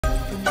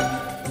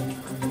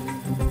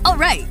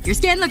Alright, your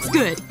scan looks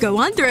good. Go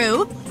on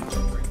through.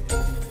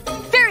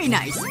 Very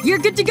nice. You're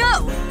good to go.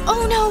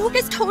 Oh no,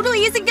 this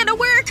totally isn't gonna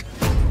work.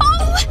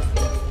 Oh!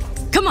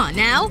 Come on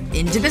now.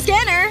 Into the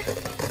scanner.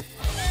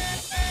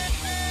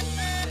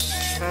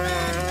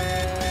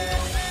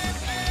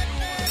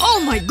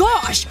 Oh my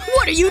gosh!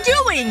 What are you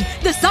doing?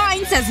 The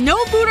sign says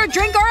no food or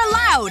drink are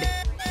allowed!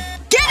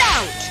 Get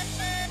out!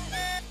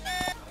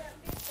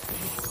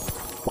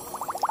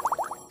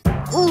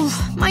 Ooh,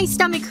 my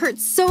stomach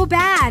hurts so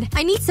bad.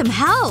 I need some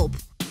help.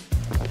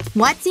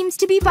 What seems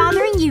to be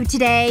bothering you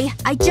today?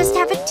 I just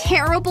have a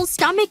terrible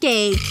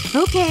stomachache.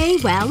 Okay,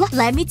 well,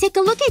 let me take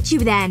a look at you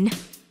then.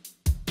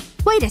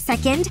 Wait a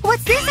second.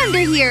 What's this under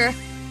here?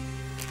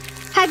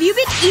 Have you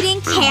been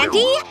eating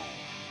candy?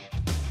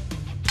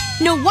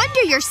 No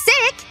wonder you're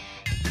sick!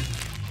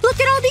 Look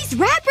at all these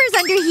wrappers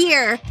under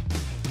here!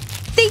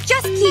 They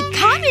just keep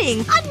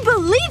coming!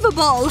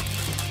 Unbelievable!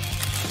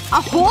 A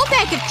whole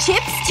bag of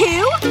chips,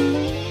 too?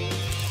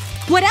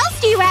 What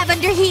else do you have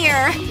under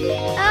here?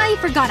 I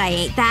forgot I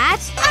ate that.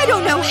 I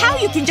don't know how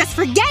you can just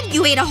forget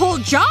you ate a whole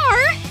jar!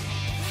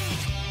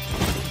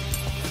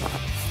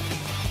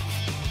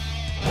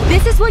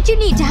 This is what you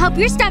need to help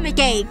your stomach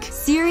ache.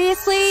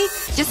 Seriously?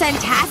 Just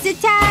antacid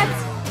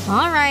tabs?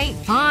 Alright,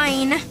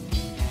 fine.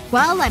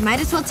 Well, I might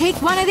as well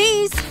take one of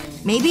these.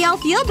 Maybe I'll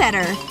feel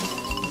better.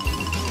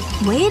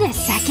 Wait a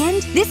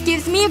second. This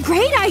gives me a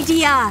great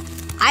idea!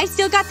 I've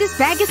still got this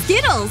bag of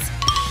Skittles.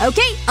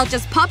 Okay, I'll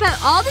just pop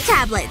out all the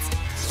tablets.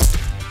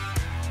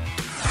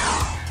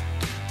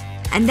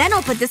 And then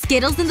I'll put the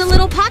Skittles in the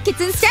little pockets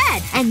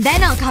instead. And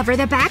then I'll cover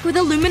the back with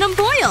aluminum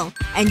foil.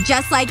 And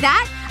just like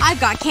that, I've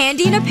got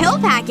candy in a pill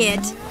packet.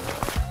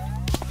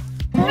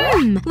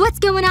 What's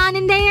going on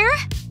in there?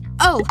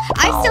 Oh,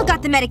 I've still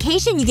got the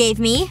medication you gave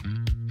me.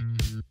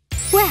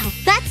 Well,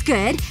 that's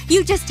good.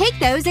 You just take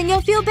those and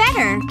you'll feel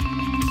better.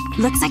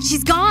 Looks like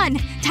she's gone.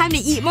 Time to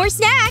eat more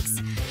snacks.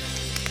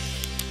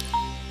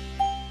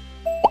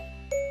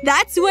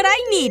 That's what I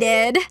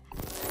needed.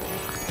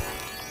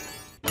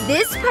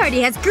 This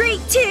party has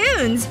great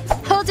tunes!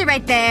 Hold it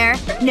right there.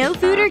 No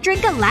food or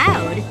drink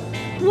allowed.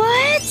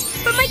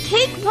 What? But my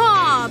cake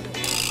pop!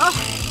 Ugh,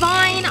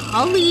 fine.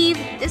 I'll leave.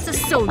 This is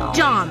so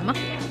dumb.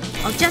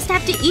 I'll just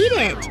have to eat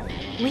it.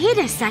 Wait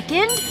a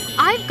second.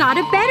 I've got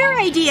a better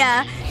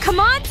idea! Come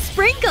on,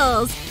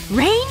 sprinkles!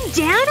 Rain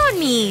down on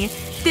me!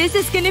 This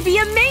is gonna be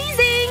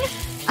amazing!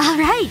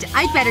 Alright,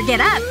 I'd better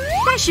get up.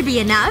 That should be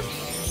enough.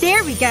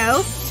 There we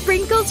go.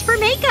 Sprinkles for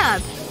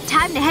makeup.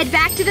 Time to head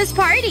back to this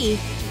party.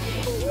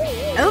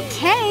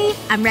 Okay,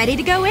 I'm ready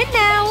to go in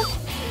now.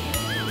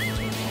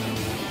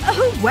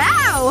 Oh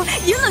wow!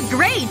 You look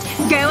great!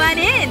 Go on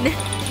in!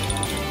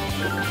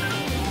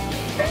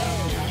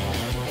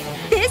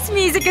 This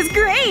music is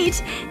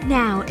great!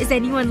 Now, is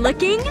anyone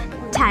looking?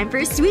 Time for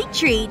a sweet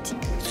treat.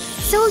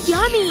 So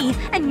yummy!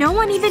 And no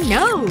one even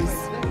knows.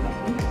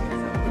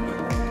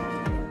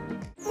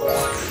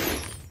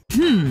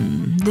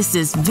 This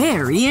is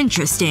very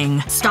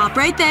interesting. Stop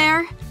right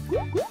there.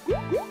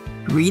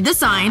 Read the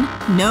sign.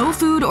 No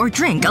food or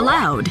drink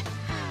allowed.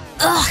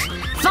 Ugh,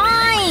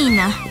 fine!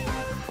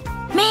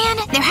 Man,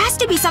 there has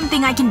to be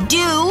something I can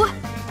do.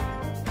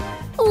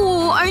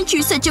 Oh, aren't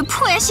you such a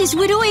precious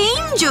little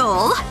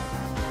angel?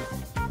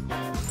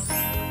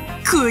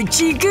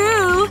 Coochie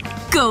goo.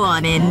 Go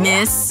on in,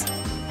 miss.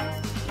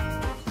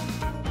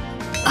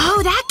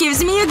 Oh, that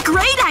gives me a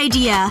great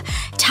idea!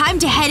 Time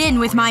to head in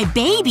with my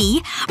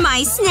baby.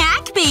 My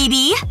snack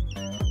baby.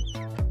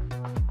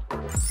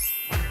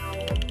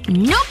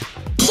 Nope.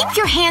 Keep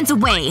your hands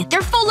away.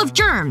 They're full of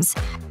germs.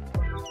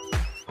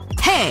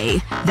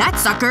 Hey, that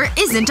sucker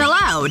isn't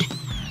allowed.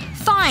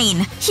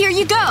 Fine. Here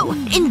you go.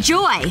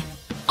 Enjoy.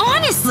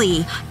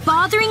 Honestly,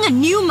 bothering a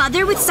new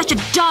mother with such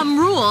a dumb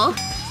rule.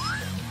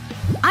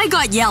 I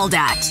got yelled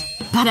at.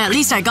 But at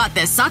least I got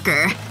this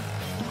sucker.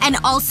 And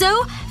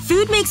also,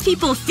 food makes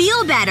people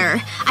feel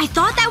better. I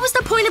thought that was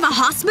the point of a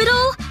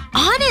hospital.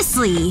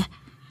 Honestly.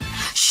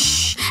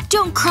 Shh.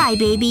 Don't cry,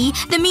 baby.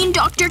 The mean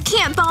doctor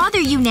can't bother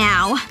you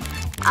now.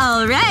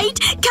 Alright,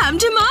 come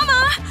to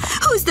mama!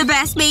 Who's the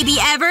best baby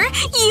ever?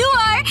 You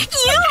are!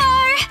 You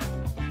are!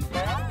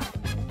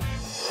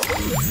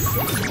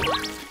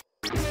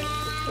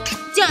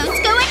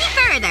 Don't go any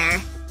further.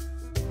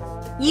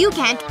 You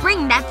can't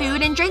bring that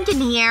food and drink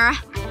in here.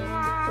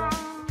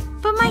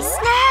 But my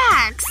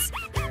snacks!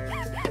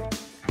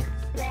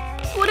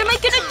 What am I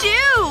gonna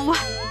do?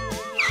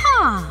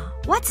 Huh.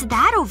 What's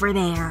that over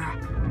there?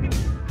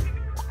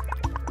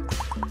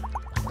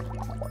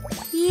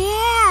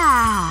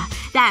 Yeah.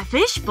 That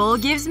fishbowl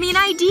gives me an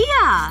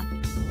idea.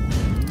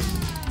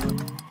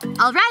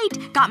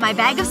 Alright, got my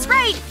bag of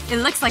Sprite. It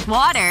looks like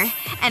water.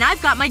 And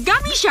I've got my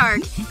gummy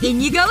shark. In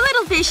you go,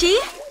 little fishy.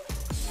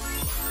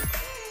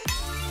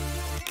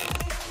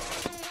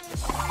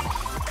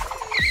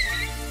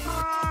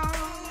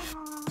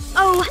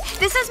 Oh,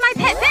 this is my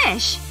pet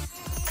fish.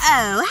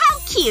 Oh, how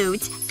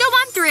cute. Go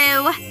on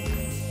through.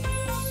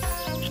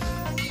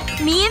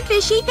 Me and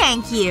Fishy,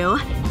 thank you.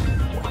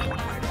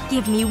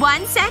 Give me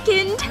 1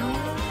 second.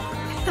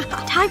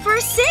 Time for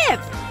a sip.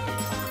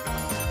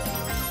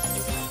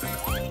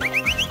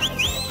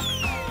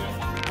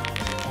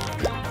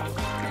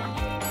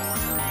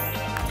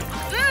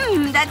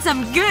 That's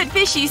some good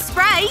fishy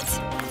Sprite!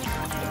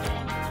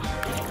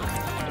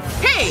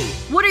 Hey!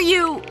 What are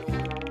you…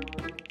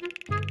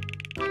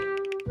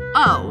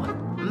 Oh.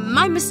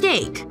 My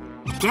mistake.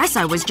 Guess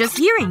I was just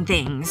hearing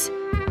things.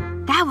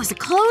 That was a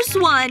close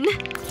one.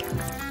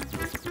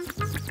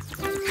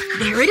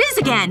 There it is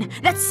again!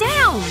 That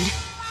sound!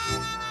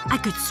 I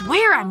could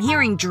swear I'm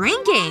hearing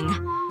drinking.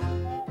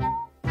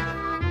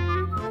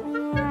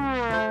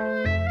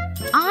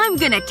 I'm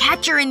gonna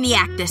catch her in the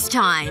act this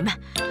time.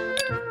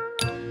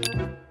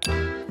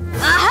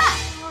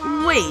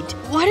 Aha! Wait,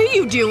 what are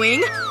you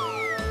doing?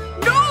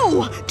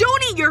 No!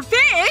 Don't eat your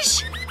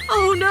fish!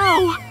 Oh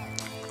no.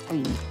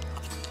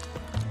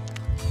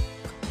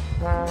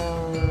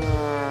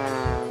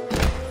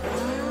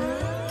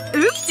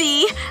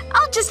 Oopsie!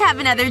 I'll just have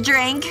another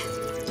drink.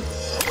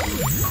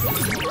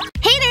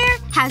 Hey there!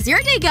 How's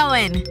your day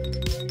going?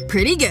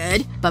 Pretty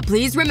good, but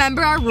please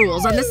remember our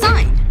rules on the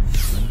sign.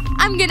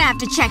 I'm gonna have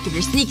to check if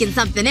you're sneaking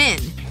something in.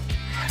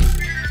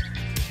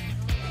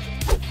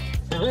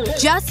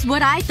 Just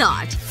what I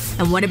thought.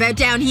 And what about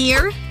down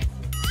here?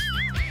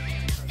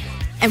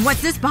 And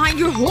what's this behind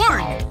your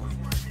horn?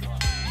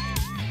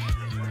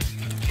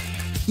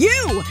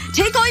 You!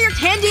 Take all your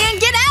candy and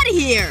get out of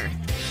here!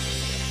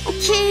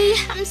 Okay,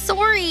 I'm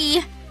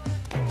sorry.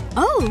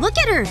 Oh, look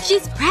at her!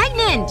 She's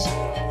pregnant!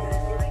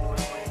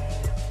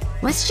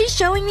 What's she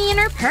showing me in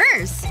her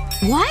purse?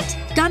 What?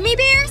 Gummy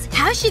bears?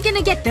 How's she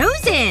gonna get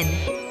those in?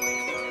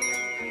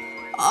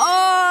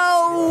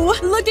 Oh!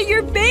 Look at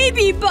your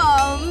baby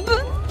bump!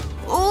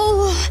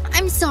 Oh,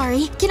 I'm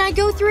sorry. Can I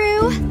go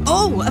through?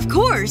 Oh, of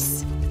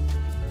course!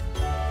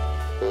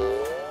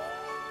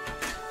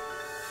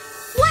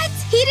 What?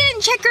 He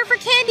didn't check her for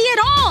candy at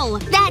all!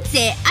 That's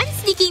it. I'm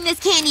sneaking this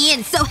candy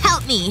in, so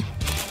help me.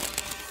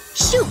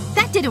 Shoot!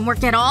 That didn't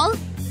work at all.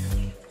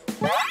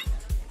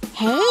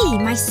 Hey,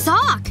 my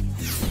sock!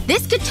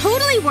 This could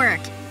totally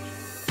work.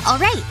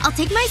 Alright, I'll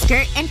take my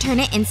skirt and turn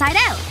it inside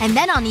out. And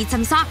then I'll need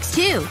some socks,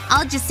 too.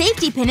 I'll just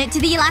safety pin it to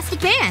the elastic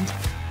band.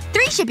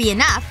 3 should be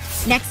enough.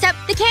 Next up,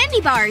 the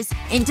candy bars.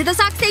 Into the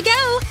socks they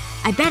go.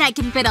 I bet I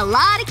can fit a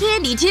lot of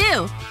candy,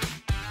 too.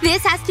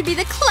 This has to be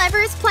the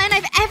cleverest plan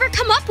I've ever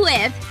come up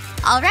with.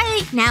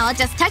 Alright, now I'll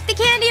just tuck the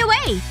candy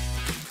away.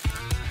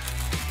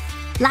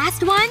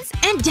 Last ones,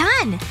 and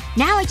done!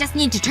 Now I just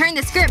need to turn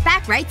the skirt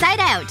back right side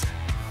out.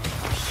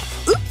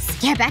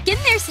 Oops! Get back in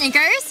there,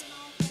 Snickers!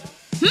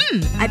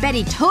 I bet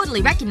he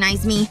totally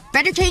recognized me.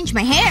 Better change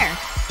my hair.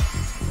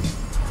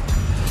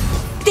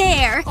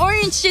 There!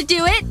 Orange should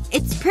do it.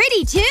 It's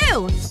pretty,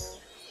 too.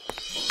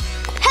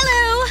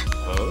 Hello!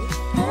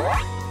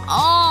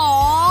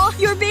 Aww!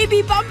 Your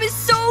baby bump is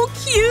so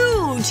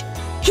cute!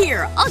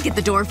 Here, I'll get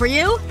the door for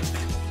you.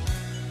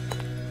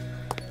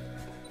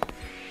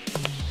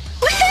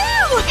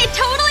 Woohoo! It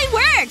totally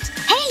worked!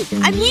 Hey!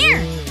 I'm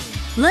here!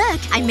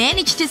 Look, I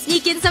managed to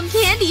sneak in some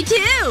candy,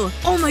 too!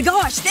 Oh my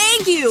gosh,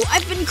 thank you!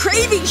 I've been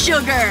craving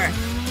sugar!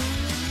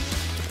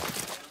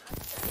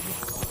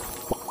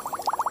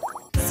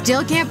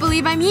 Still can't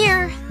believe I'm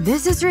here.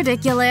 This is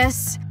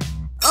ridiculous.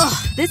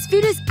 Ugh, this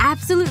food is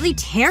absolutely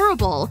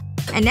terrible.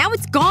 And now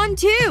it's gone,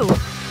 too.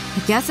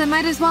 I guess I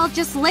might as well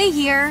just lay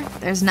here.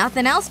 There's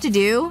nothing else to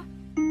do.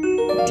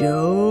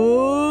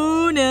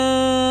 Donut.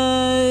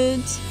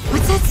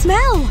 What's that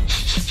smell?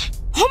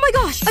 Oh my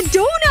gosh, a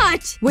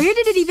donut! Where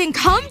did it even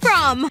come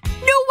from? No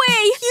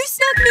way! You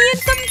snuck me in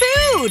some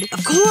food!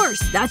 Of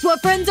course! That's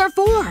what friends are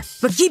for!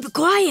 But keep it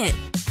quiet!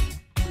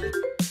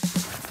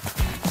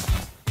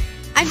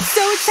 I'm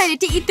so excited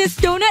to eat this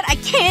donut, I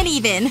can't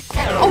even!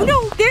 Oh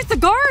no! There's the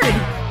guard!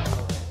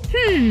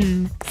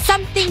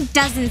 Something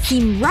doesn't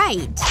seem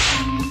right.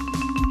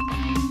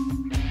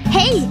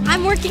 Hey!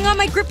 I'm working on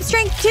my grip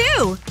strength,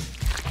 too!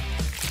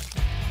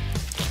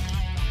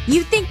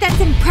 You think that's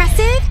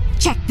impressive?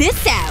 Check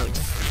this out!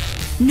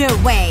 No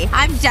way.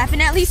 I'm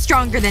definitely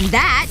stronger than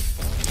that.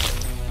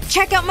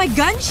 Check out my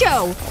gun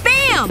show!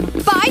 Bam!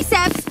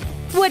 Biceps!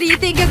 What do you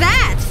think of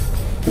that?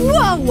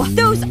 Whoa!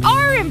 Those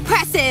are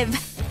impressive!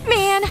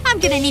 Man, I'm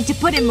gonna need to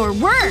put in more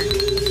work.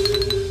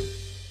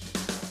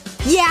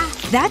 Yeah,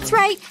 that's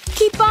right.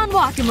 Keep on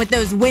walking with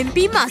those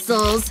wimpy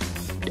muscles.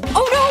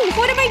 Oh no!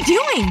 What am I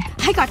doing?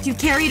 I got too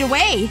carried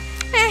away.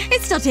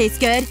 It still tastes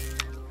good.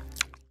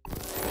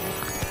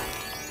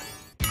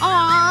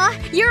 Aw,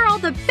 you're all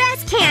the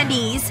best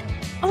candies!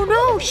 Oh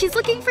no, she's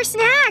looking for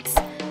snacks!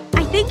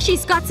 I think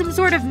she's got some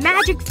sort of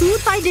magic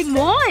food-finding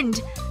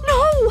wand!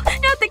 No!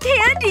 Not the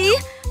candy!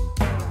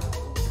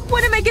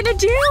 What am I gonna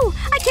do?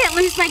 I can't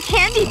lose my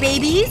candy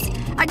babies!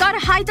 I gotta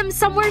hide them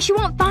somewhere she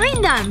won't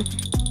find them.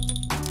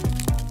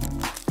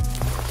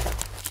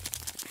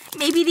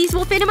 Maybe these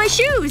will fit in my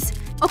shoes.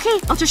 Okay,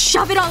 I'll just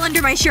shove it all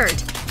under my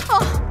shirt.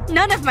 Oh,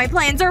 none of my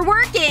plans are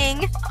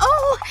working.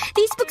 Oh,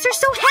 these books are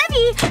so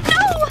heavy.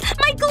 No!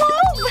 My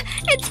globe!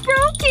 It's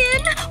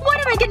broken! What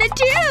am I gonna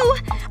do?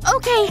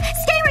 Okay,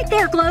 stay right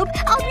there, globe.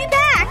 I'll be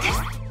back.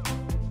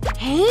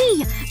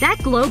 Hey, that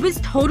globe is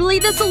totally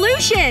the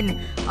solution.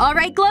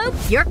 Alright, globe,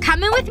 you're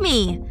coming with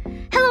me.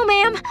 Hello,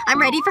 ma'am. I'm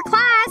ready for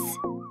class.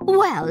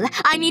 Well,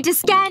 I need to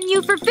scan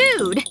you for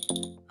food.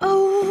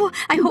 Oh,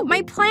 I hope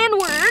my plan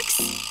works.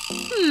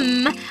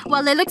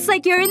 Well, it looks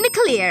like you're in the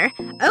clear.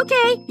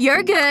 Okay,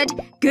 you're good.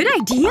 Good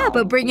idea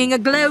about bringing a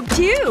globe,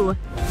 too.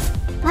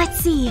 Let's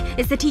see.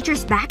 Is the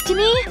teacher's back to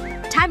me?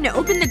 Time to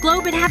open the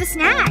globe and have a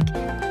snack.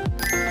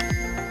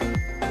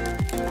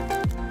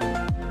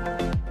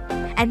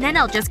 And then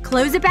I'll just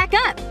close it back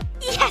up.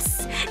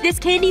 Yes! This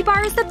candy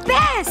bar is the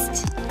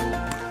best!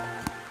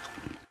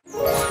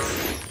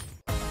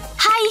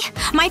 Hi!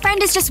 My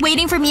friend is just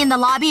waiting for me in the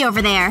lobby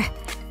over there.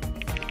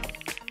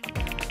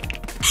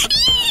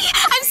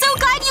 I'm so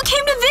glad you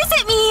came to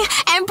visit me!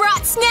 And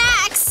brought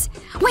snacks!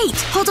 Wait,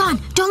 hold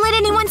on. Don't let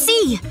anyone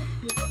see.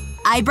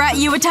 I brought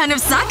you a ton of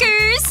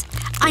suckers!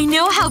 I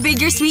know how big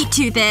your sweet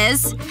tooth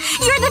is.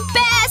 You're the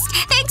best!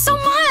 Thanks so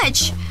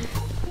much!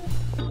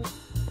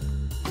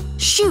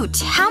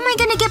 Shoot, how am I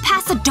gonna get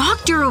past the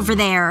doctor over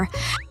there?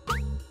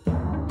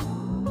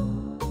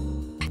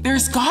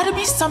 There's gotta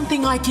be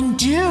something I can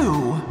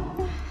do.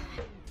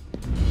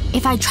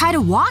 If I try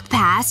to walk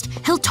past,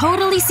 he'll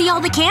totally see all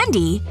the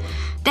candy.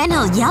 Then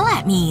he'll yell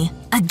at me.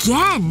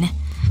 Again.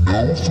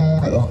 No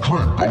food or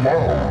drink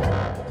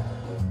allowed.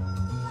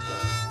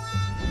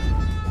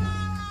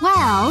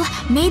 Well,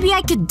 maybe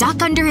I could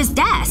duck under his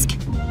desk.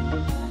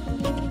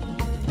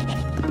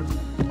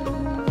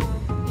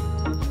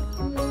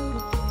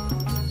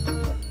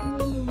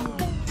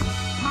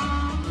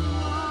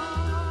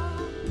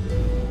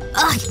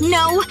 Ugh,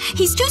 no.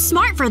 He's too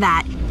smart for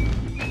that.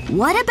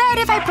 What about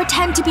if I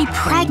pretend to be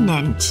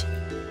pregnant?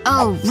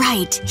 Oh,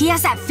 right. He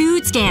has that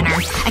food scanner.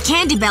 A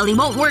candy belly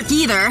won't work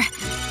either.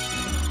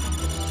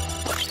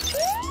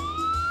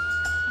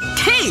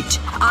 Kate!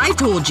 I've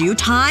told you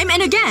time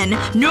and again,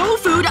 no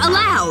food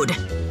allowed!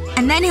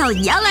 And then he'll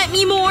yell at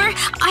me more.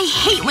 I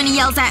hate when he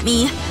yells at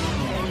me.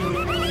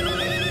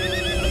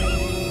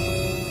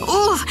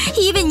 Oof,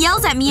 he even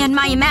yells at me in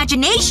my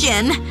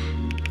imagination.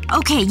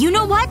 Okay, you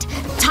know what?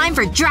 Time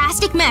for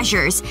drastic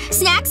measures.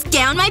 Snacks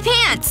down my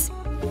pants.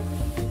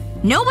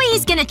 No way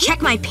he's gonna check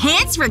my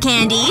pants for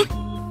candy.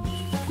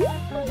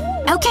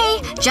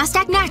 Okay, just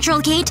act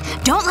natural, Kate.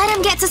 Don't let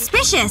him get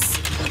suspicious.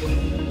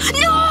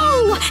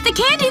 No! The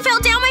candy fell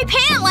down my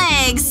pant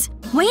legs!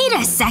 Wait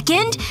a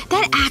second.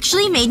 That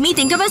actually made me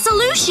think of a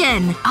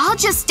solution. I'll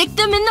just stick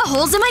them in the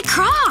holes in my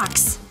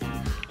Crocs.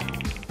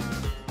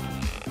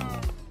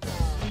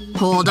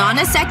 Hold on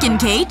a second,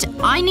 Kate.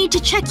 I need to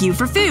check you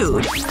for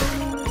food.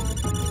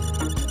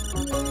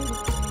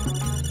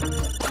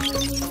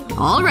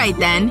 Alright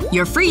then.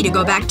 You're free to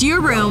go back to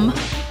your room.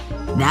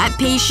 That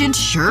patient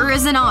sure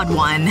is an odd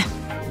one.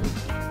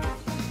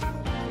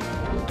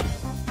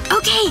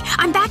 Okay,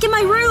 I'm back in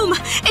my room.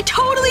 It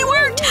totally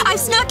worked! I've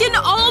snuck in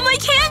all my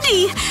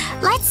candy!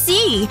 Let's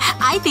see.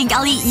 I think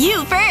I'll eat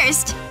you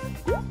first.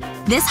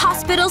 This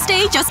hospital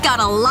stay just got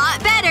a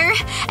lot better.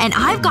 And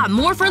I've got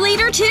more for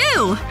later,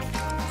 too.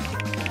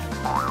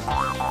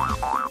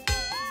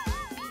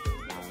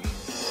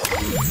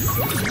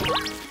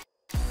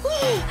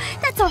 Ooh,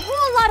 that's a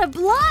whole lot of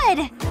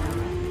blood!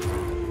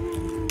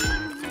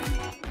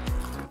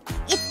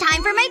 It's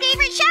time for my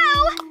favorite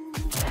show!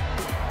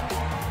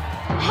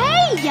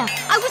 Hey!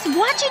 I was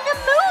watching a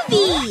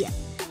movie!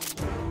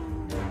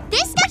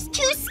 This stuff's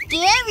too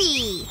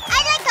scary.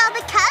 I like all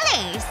the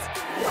colors.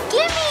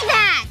 Give me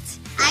that!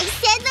 I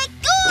said let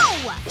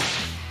go!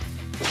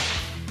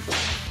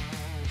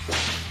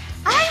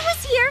 I was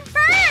here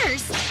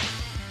first!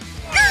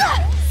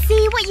 Ugh!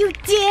 See what you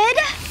did?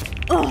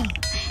 Oh,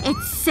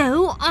 it's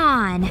so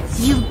on.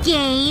 You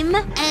game?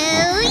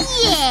 Oh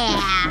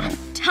yeah!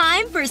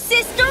 Time for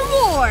Sister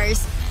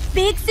Wars!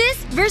 Big sis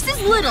versus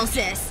little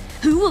sis.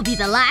 Who will be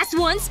the last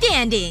one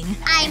standing?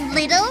 I'm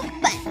little,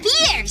 but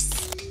fierce!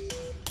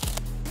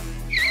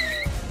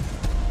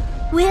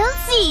 We'll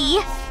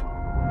see.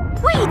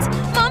 Wait!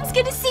 Mom's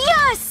gonna see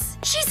us!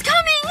 She's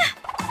coming!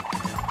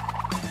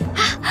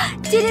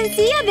 Didn't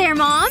see you there,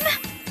 Mom.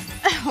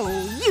 Oh,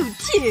 you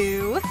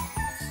too.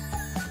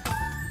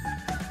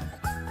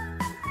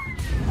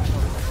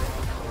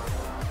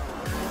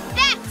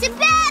 Back to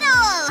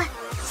battle!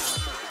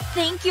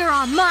 Think you're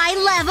on my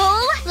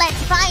level?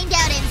 Let's find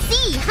out and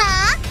see,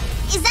 huh?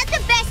 Is that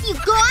the best you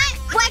got?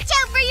 Watch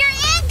out for your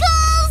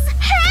ankles!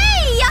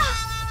 Hey!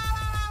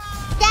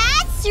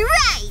 That's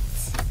right!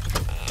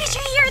 Did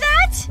you hear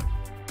that?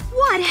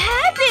 What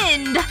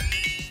happened?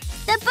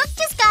 The book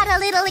just got a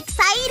little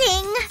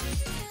exciting.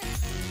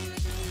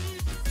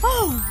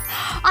 Oh,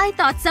 I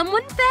thought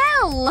someone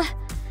fell.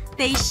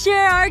 They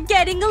sure are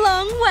getting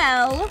along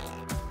well.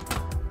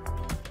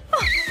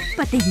 Oh,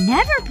 but they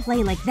never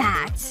play like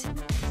that.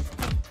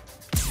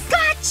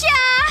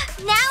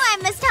 Gotcha! Now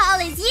I'm as tall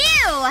as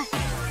you!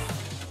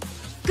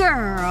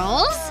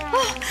 Girls?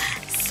 Oh,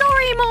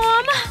 sorry,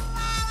 Mom.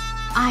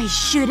 I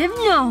should have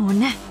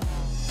known.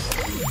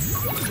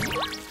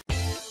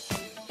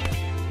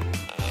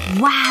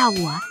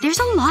 Wow. There's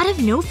a lot of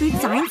no food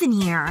signs in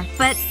here.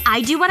 But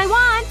I do what I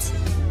want.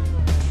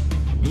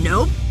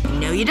 Nope.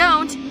 No you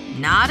don't.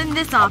 Not in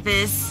this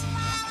office.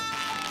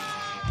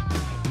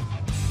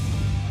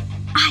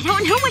 I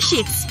don't know what she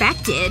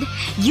expected.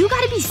 You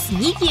gotta be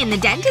sneaky in the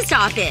dentist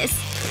office.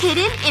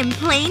 Hidden in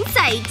plain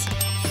sight.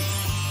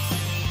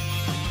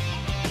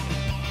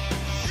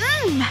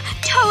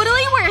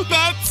 Totally worth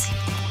it!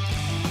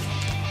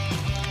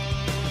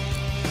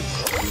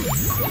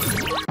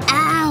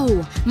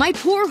 Ow! My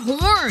poor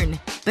horn!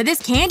 But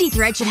this candy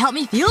thread should help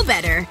me feel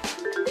better.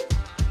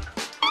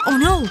 Oh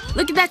no!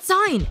 Look at that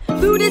sign!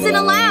 Food isn't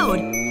allowed!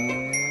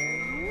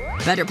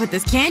 Better put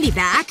this candy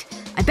back.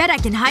 I bet I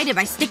can hide it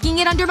by sticking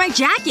it under my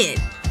jacket.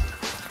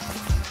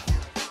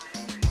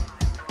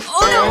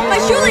 Oh no! My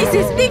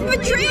shoelaces! They've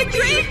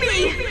betrayed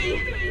me!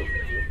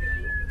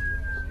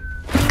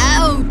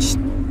 Ouch!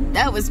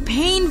 That was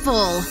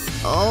painful.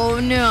 Oh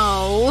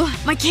no.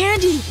 My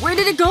candy! Where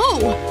did it go?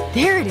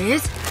 There it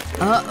is.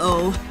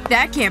 Uh-oh.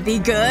 That can't be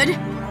good.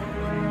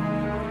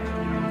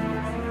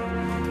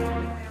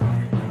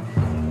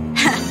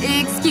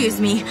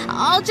 Excuse me.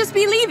 I'll just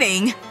be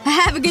leaving.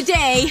 Have a good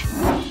day.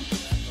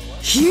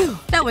 Phew.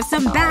 That was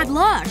some bad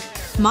luck.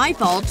 My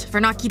fault for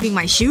not keeping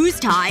my shoes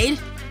tied.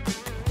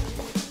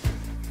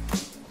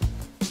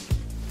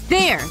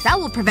 There. That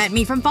will prevent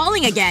me from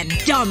falling again.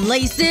 Dumb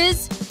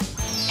laces.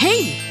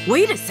 Hey!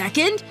 Wait a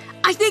second.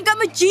 I think I'm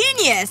a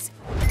genius!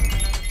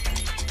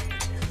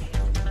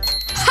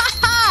 Ha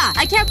ha!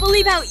 I can't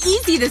believe how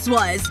easy this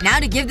was. Now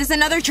to give this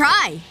another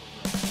try.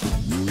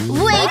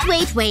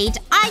 Wait.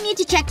 I need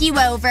to check you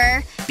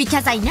over.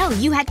 Because I know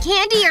you had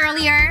candy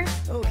earlier.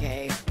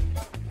 Okay.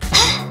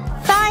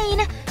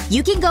 Fine.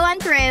 You can go on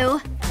through.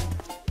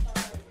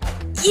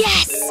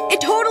 Yes!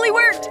 It totally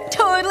worked!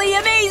 Totally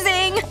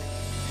amazing!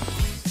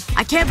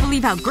 I can't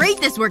believe how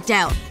great this worked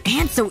out.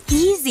 And so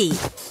easy.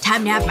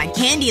 Time to have my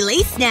candy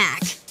lace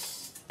snack.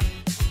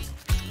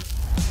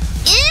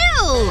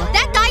 Ew!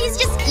 That guy is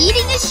just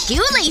eating his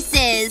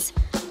shoelaces.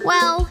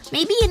 Well,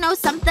 maybe you know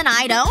something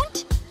I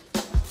don't?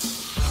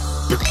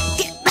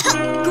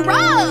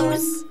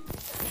 Gross!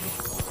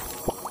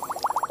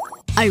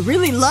 I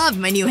really love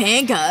my new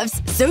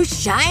handcuffs. So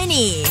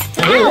shiny.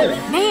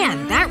 Ow!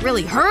 Man, that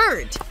really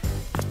hurt.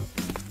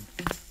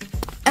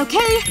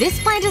 Okay, this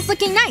plant is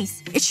looking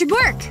nice. It should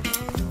work.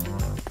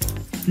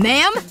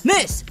 Ma'am?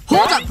 Miss!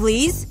 Hold up,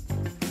 please.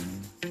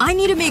 I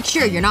need to make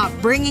sure you're not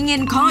bringing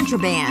in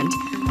contraband.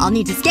 I'll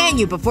need to scan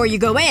you before you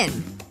go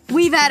in.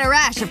 We've had a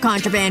rash of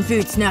contraband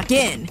food snuck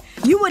in.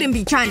 You wouldn't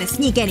be trying to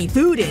sneak any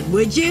food in,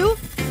 would you?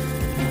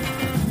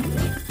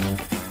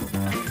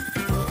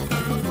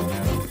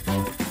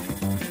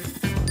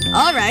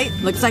 Alright,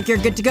 looks like you're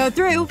good to go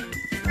through.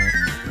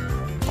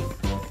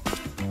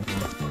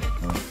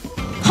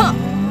 Huh.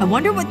 I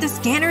wonder what the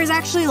scanner is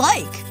actually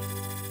like.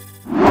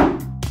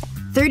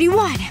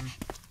 31.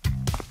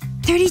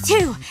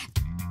 32.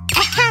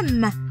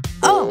 Ahem.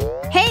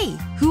 Oh, hey.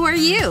 Who are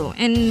you?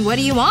 And what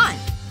do you want?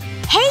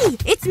 Hey!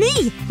 It's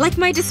me! Like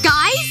my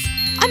disguise?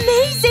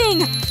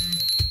 Amazing!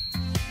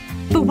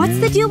 But what's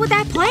the deal with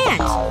that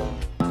plant?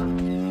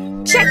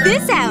 Check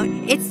this out!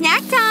 It's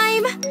snack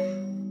time!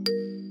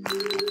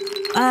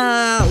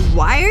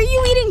 Why are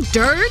you eating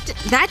dirt?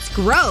 That's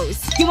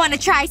gross. You wanna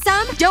try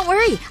some? Don't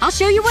worry. I'll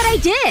show you what I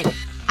did.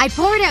 I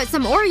poured out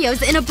some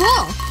Oreos in a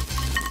bowl.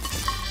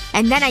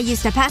 And then I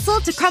used a pestle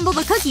to crumble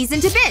the cookies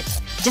into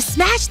bits. Just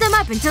smash them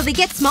up until they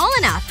get small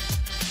enough.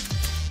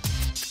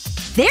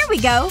 There we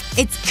go.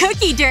 It's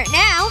cookie dirt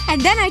now.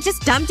 And then I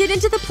just dumped it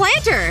into the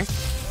planter.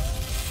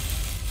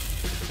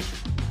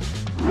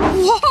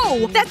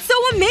 Whoa! That's so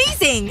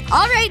amazing!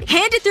 Alright,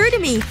 hand it through to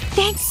me.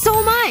 Thanks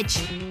so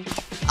much.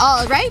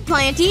 Alright,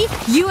 Planty.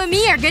 You and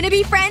me are gonna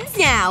be friends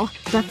now.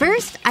 But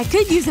first, I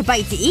could use a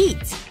bite to eat.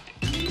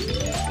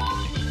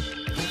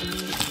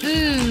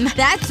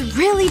 That's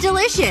really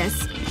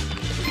delicious.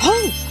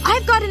 Oh!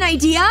 I've got an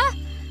idea!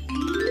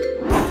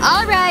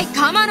 Alright,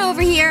 come on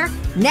over here.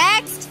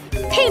 Next!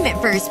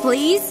 Payment first,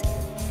 please.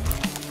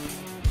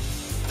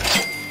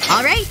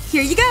 Alright,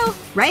 here you go.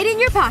 Right in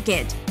your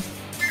pocket.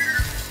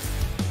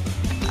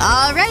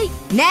 Alright,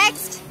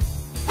 next!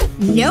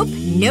 Nope,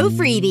 no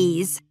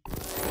freebies.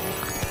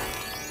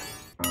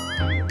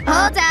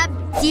 Hold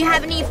up. Do you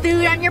have any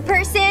food on your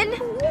person?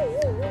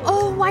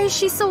 Oh, why is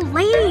she so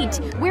late?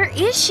 Where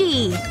is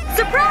she?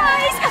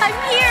 Surprise! I'm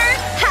here!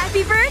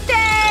 Happy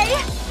birthday!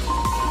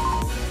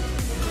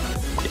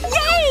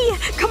 Yay!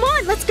 Come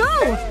on, let's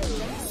go!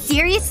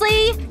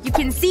 Seriously? You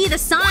can see the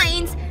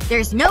signs.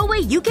 There's no way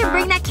you can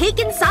bring that cake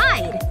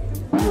inside.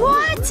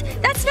 What?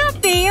 That's not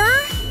fair!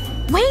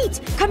 Wait!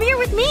 Come here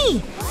with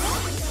me!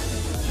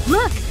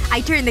 Look!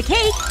 I turned the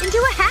cake into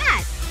a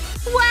hat!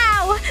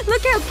 Wow!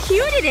 Look how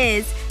cute it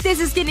is! This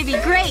is gonna be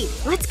great!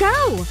 Let's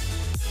go!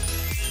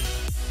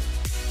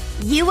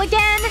 You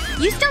again?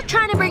 You still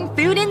trying to bring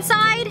food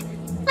inside?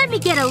 Let me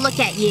get a look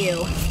at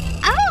you.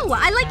 Oh!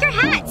 I like your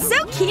hat!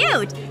 So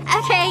cute!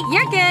 Okay,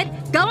 you're good.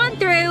 Go on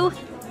through.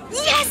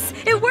 Yes!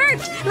 It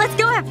worked! Let's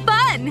go have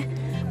fun!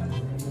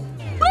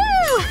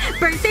 Woo!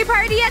 Birthday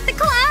party at the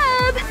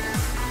club!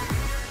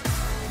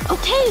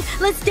 Okay,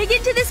 let's dig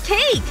into this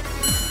cake!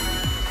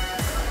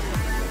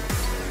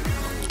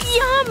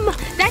 Yum!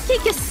 That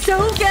cake is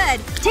so good!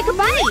 Take a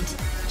bite!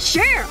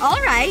 Sure,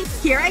 alright.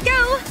 Here I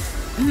go.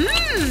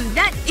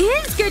 That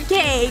is good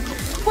cake!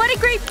 What a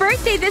great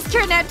birthday this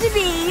turned out to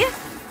be!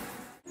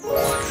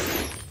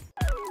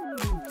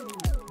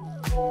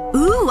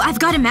 Ooh, I've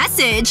got a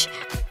message.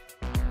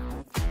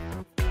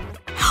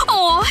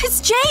 Oh,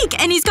 it's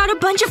Jake! And he's got a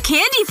bunch of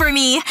candy for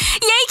me!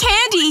 Yay,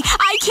 candy!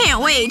 I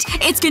can't wait!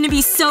 It's gonna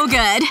be so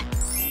good!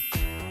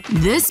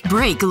 This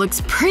break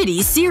looks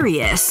pretty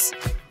serious.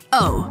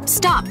 Oh,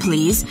 stop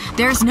please.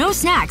 There's no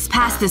snacks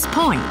past this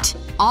point.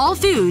 All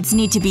foods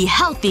need to be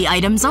healthy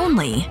items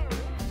only.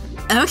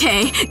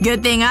 Okay,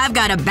 good thing I've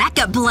got a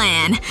backup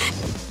plan.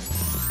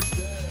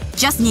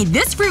 Just need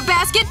this fruit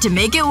basket to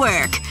make it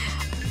work.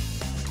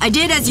 I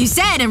did as you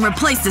said and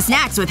replaced the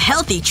snacks with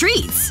healthy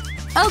treats.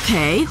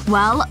 Okay,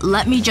 well,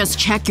 let me just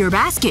check your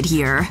basket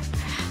here.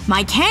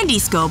 My candy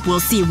scope will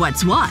see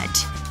what's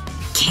what.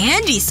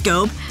 Candy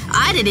scope?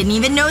 I didn't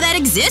even know that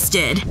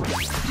existed.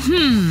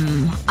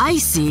 I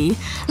see.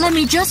 Let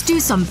me just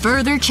do some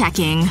further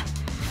checking.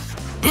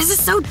 This is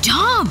so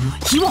dumb.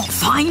 He won't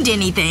find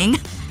anything.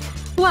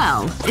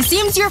 Well, it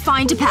seems you're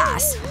fine to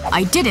pass.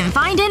 I didn't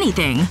find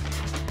anything.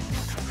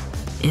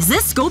 Is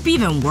this scope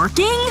even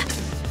working?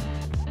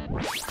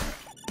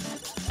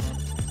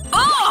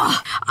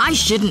 Oh! I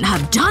shouldn't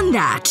have done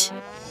that.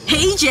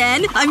 Hey,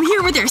 Jen. I'm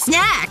here with your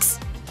snacks.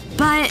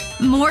 But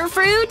more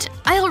fruit?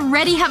 I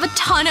already have a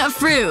ton of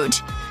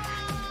fruit.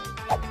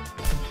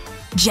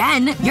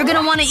 Jen, you're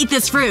gonna want to eat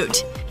this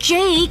fruit.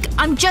 Jake,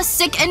 I'm just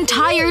sick and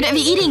tired of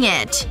eating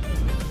it.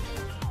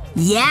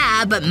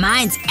 Yeah, but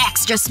mine's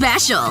extra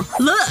special.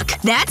 Look,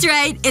 that's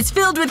right. It's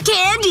filled with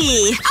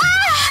candy.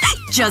 Ah!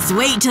 Just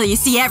wait till you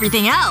see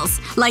everything else.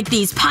 Like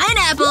these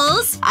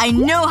pineapples. I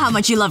know how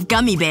much you love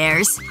gummy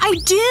bears. I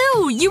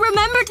do! You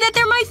remembered that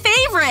they're my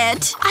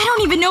favorite. I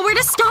don't even know where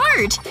to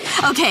start.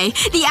 Okay,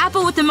 the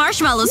apple with the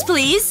marshmallows,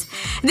 please.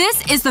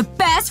 This is the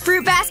best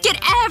fruit basket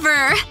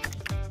ever!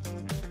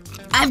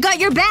 I've got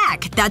your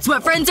back. That's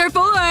what friends are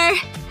for.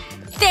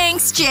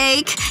 Thanks,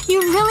 Jake.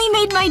 You really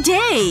made my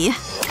day.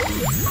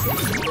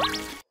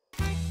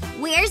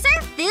 Where's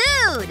our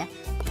food?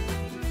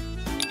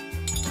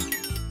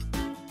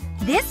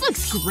 This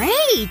looks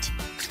great!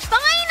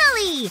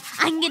 Finally!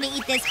 I'm gonna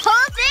eat this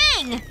whole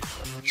thing!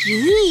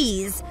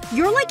 Jeez.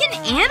 You're like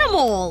an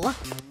animal.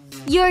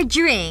 Your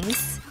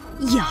drinks.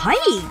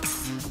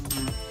 Yikes.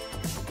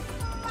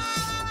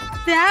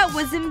 That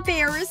was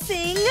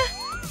embarrassing.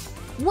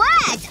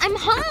 What? I'm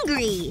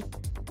hungry!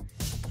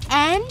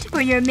 And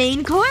for your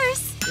main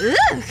course.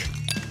 Ugh.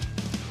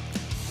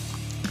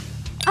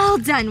 All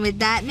done with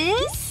that,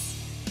 miss.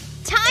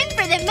 Time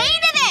for the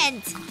main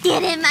event!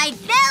 Get in my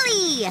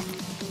belly!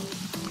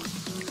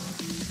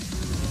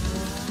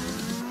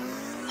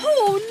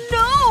 Oh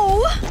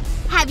no!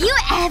 Have you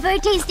ever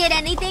tasted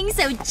anything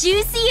so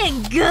juicy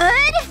and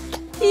good?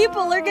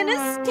 People are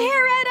gonna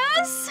stare at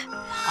us.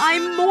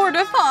 I'm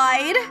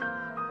mortified.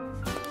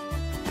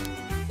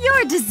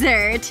 Your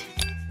dessert.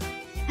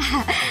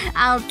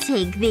 I'll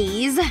take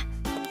these.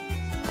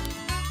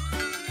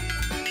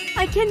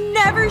 I can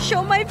never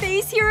show my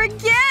face here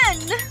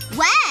again!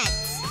 What?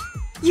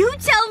 You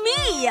tell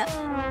me!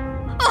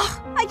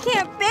 Ugh, I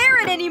can't bear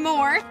it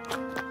anymore.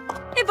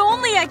 If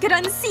only I could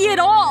unsee it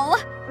all.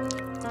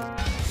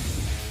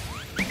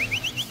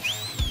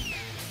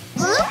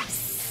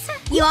 Oops.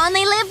 You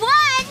only live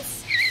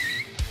once!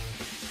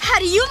 How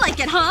do you like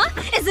it, huh?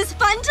 Is this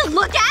fun to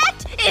look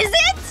at? Is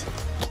it?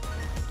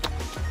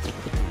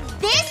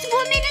 This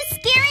woman is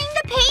scaring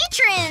the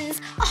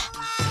patrons! Oh.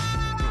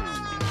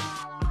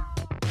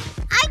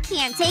 I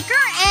can't take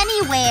her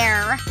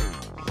anywhere.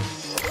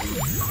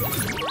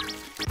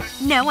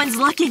 No one's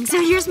looking, so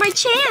here's my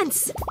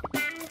chance.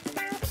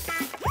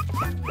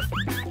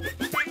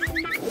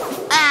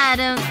 I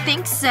don't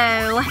think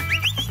so.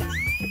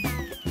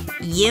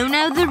 You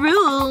know the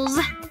rules.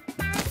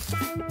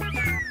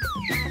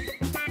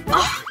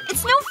 Oh,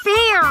 it's no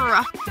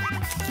fair!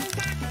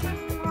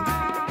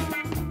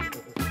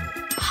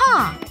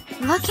 Huh.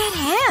 Look at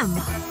him.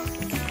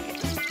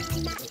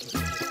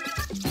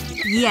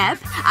 Yep.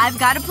 I've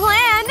got a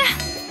plan.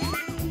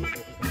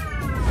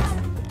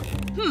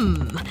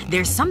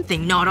 There's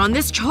something not on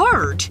this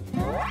chart.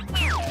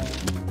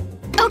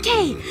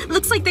 Okay.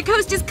 Looks like the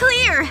coast is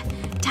clear.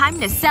 Time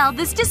to sell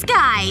this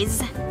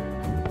disguise.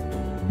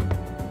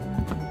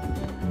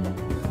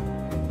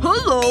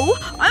 Hello.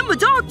 I'm a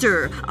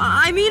doctor.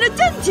 I mean a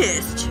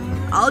dentist.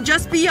 I'll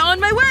just be on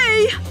my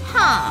way.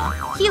 Huh.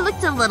 He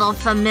looked a little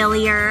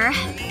familiar.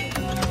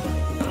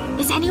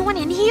 Is anyone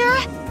in here?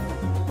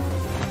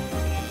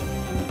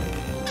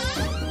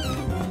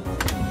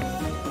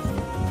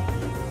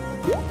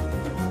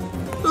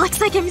 Looks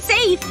like I'm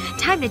safe.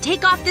 Time to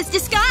take off this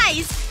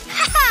disguise.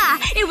 Haha!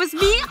 It was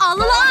me all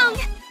along!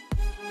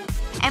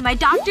 And my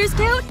doctor's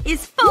coat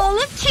is full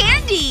of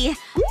candy!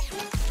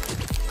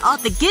 All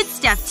the good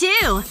stuff,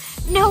 too.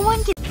 No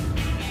one can…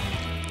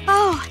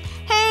 Oh.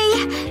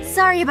 Hey.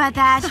 Sorry about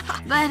that.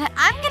 But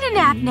I'm gonna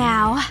nap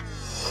now.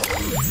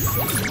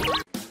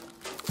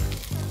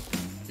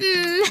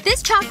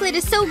 This chocolate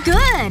is so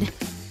good.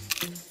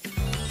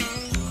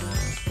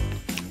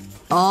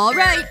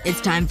 Alright.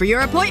 It's time for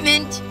your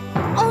appointment.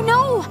 Oh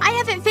no! I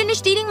haven't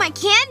finished eating my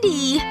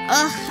candy!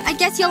 Ugh, I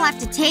guess you'll have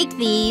to take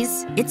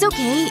these. It's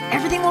okay.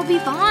 Everything will be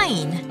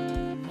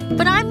fine.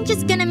 But I'm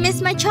just gonna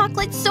miss my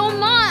chocolate so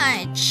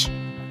much.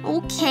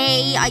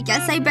 Okay, I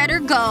guess I better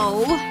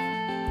go.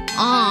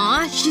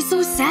 Aw, she's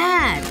so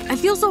sad. I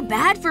feel so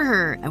bad for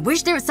her. I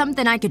wish there was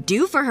something I could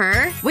do for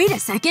her. Wait a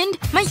second.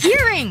 My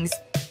earrings!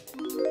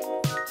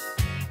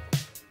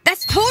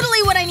 That's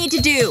totally what I need to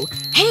do!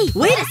 Hey,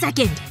 wait a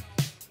second!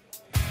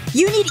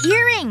 You need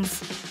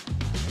earrings!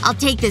 I'll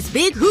take this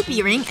big hoop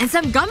earring and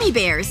some gummy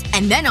bears,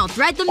 and then I'll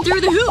thread them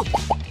through the hoop.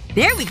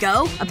 There we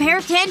go. A pair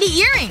of candy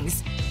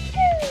earrings.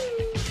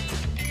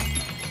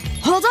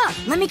 Hold up.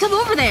 Let me come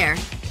over there.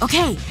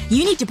 Okay,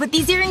 you need to put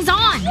these earrings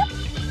on.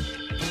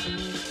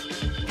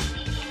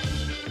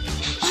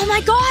 Oh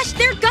my gosh,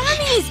 they're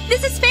gummies!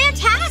 This is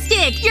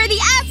fantastic! You're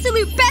the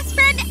absolute best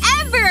friend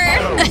ever!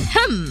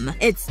 Ahem.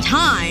 It's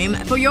time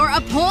for your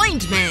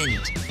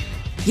appointment.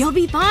 You'll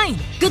be fine.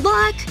 Good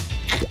luck.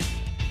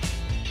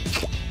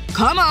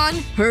 Come on.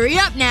 Hurry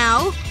up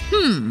now.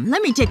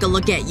 Let me take a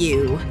look at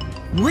you.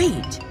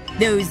 Wait.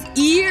 Those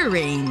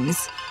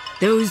earrings.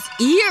 Those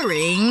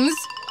earrings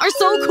are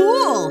so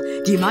cool!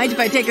 Do you mind if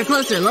I take a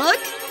closer look?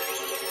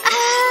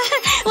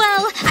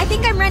 Well, I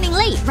think I'm running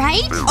late,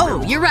 right?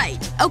 Oh, you're right.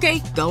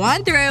 Okay, go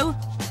on through.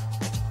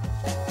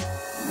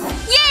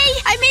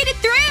 Yay! I made it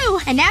through!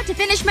 And now to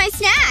finish my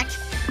snack.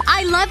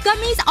 I love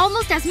gummies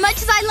almost as much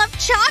as I love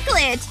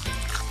chocolate.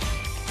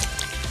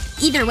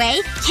 Either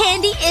way,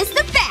 candy is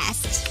the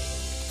best.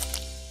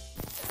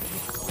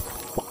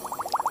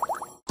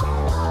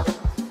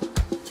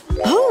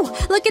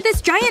 Oh, look at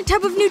this giant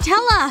tub of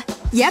Nutella!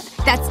 Yep,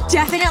 that's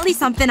definitely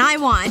something I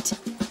want.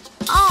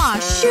 Aw,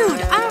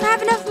 shoot. I don't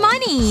have enough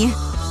money.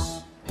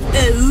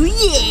 Oh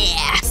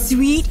yeah!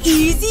 Sweet,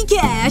 easy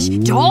cash.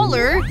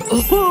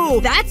 $1. Oh,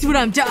 that's what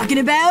I'm talking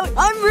about.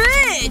 I'm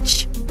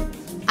rich!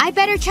 I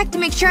better check to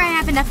make sure I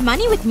have enough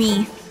money with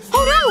me.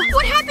 Oh no!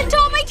 What happened to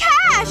all my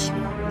cash?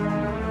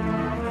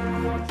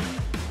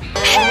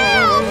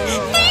 Help!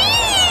 Thief!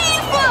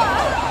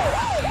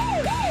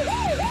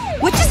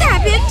 What just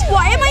happened?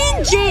 Why am I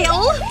in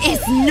jail?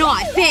 It's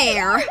not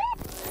fair.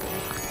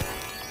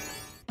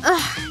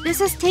 Ugh,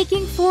 this is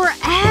taking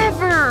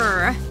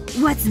forever.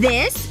 What's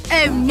this?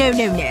 Oh, no,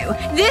 no, no.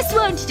 This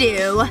won't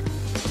do.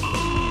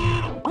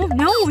 Oh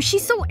no,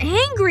 she's so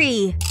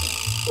angry.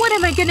 What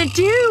am I gonna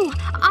do?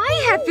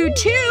 I have food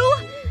too.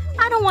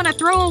 I don't want to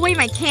throw away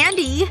my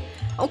candy.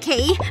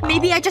 Okay,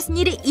 maybe I just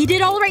need to eat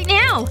it all right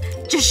now.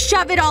 Just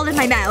shove it all in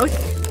my mouth.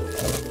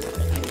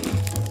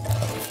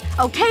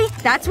 Okay,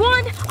 that's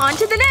one. On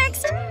to the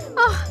next.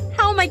 Oh,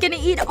 how am I gonna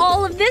eat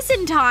all of this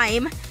in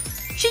time?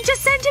 She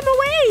just sent him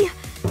away.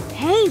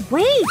 Hey,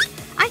 wait!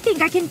 I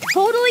think I can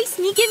totally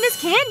sneak in this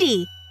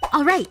candy.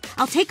 Alright,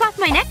 I'll take off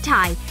my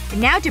necktie.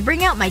 And now to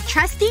bring out my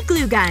trusty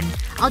glue gun.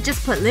 I'll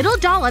just put little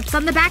dollops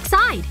on the back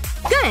side.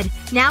 Good.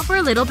 Now for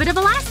a little bit of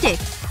elastic.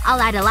 I'll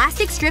add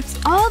elastic strips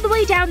all the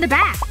way down the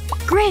back.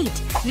 Great!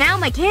 Now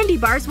my candy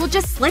bars will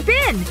just slip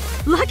in.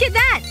 Look at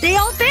that! They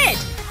all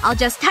fit! I'll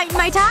just tighten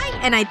my tie,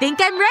 and I think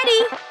I'm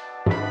ready.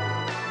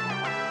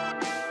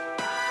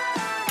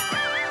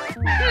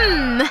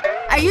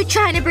 Are you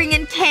trying to bring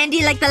in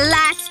candy like the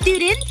last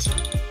student?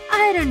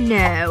 I don't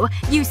know.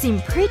 You seem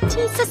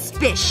pretty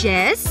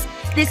suspicious.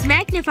 This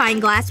magnifying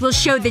glass will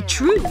show the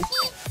truth.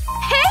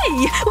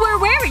 Hey! We're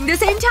wearing the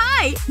same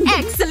tie!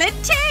 Excellent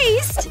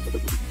taste!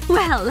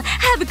 Well,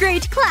 have a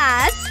great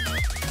class.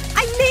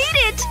 I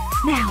made it!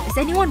 Now, is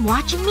anyone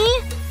watching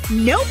me?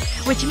 Nope.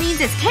 Which means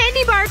it's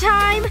candy bar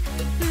time.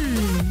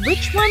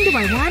 Which one do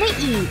I want to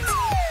eat?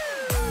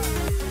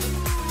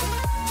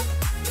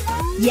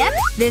 Yep,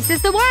 this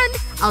is the one.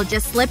 I'll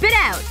just slip it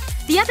out.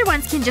 The other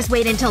ones can just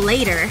wait until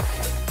later.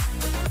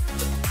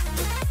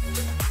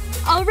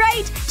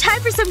 Alright,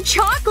 time for some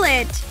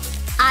chocolate!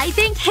 I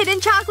think hidden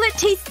chocolate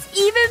tastes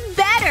even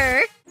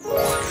better!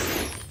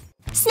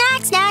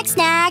 Snacks, snacks,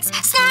 snacks!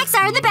 Snacks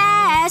are the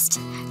best!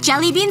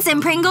 Jelly beans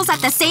and Pringles at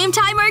the same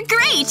time are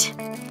great!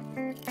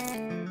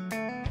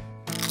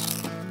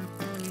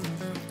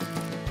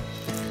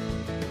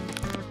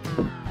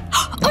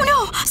 Oh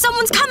no!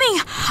 Someone's coming!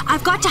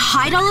 I've got to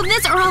hide all of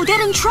this or I'll get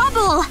in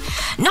trouble!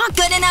 Not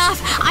good enough!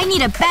 I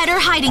need a better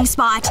hiding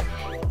spot.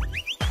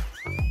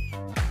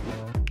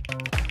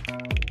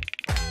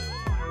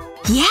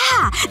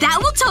 Yeah! That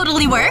will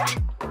totally work!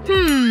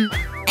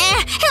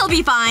 He'll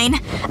be fine.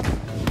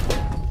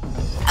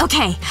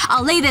 Okay,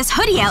 I'll lay this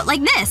hoodie out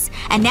like this.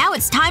 And now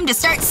it's time to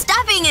start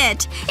stuffing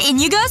it! In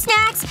you go,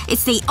 Snacks!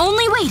 It's the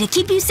only way to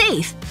keep you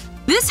safe.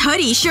 This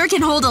hoodie sure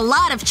can hold a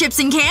lot of chips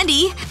and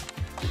candy.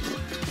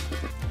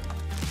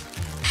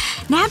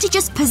 Now to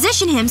just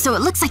position him so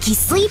it looks like he's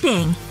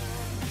sleeping.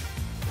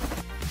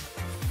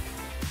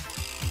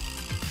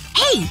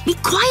 Hey! Be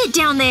quiet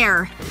down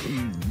there!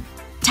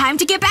 Time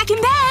to get back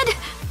in bed!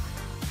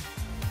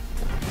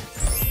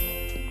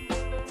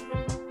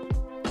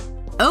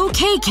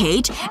 Okay,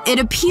 Kate. It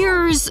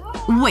appears…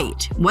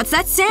 Wait. What's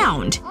that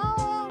sound?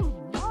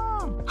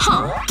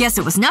 Huh. Guess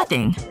it was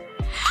nothing.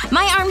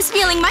 My arm's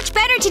feeling much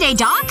better today,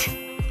 Doc.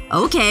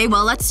 Okay,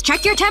 well let's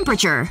check your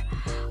temperature.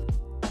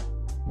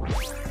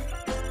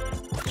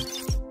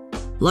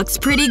 Looks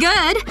pretty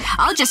good.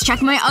 I'll just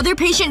check my other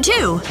patient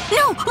too.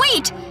 No,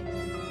 wait!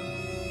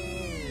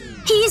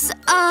 He's,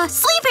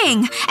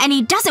 sleeping! And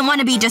he doesn't want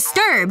to be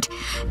disturbed.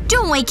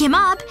 Don't wake him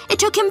up. It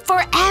took him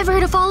forever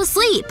to fall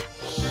asleep.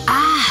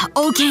 Ah,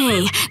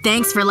 okay.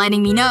 Thanks for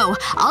letting me know.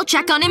 I'll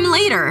check on him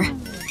later.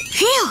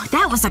 Phew,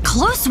 that was a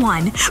close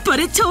one. But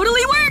it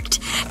totally worked!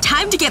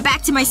 Time to get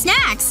back to my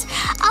snacks.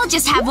 I'll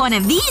just have one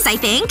of these, I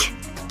think.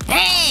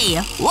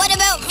 Hey! What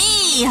about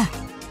me?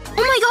 Oh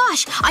my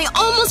gosh! I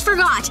almost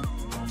forgot!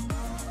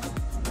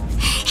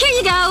 Here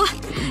you go.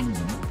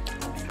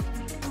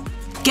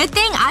 Good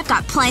thing I've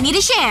got plenty to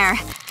share.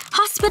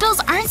 Hospitals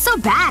aren't so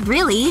bad,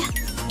 really.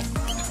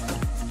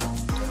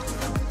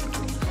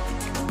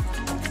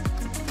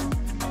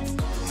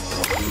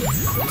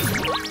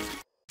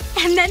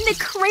 And then the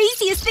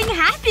craziest thing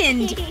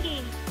happened.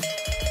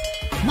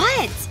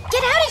 What?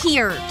 Get out of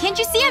here! Can't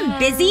you see I'm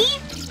busy?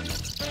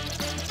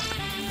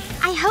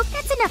 I hope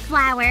that's enough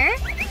flour.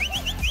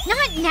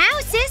 Not now,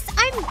 sis.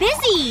 I'm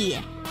busy.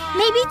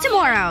 Maybe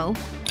tomorrow.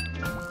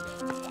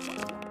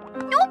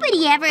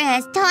 Nobody ever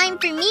has time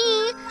for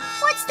me.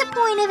 What's the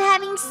point of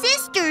having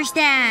sisters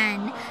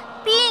then?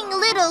 Being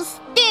little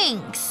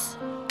stinks.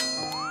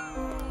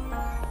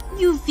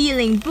 You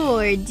feeling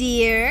bored,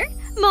 dear?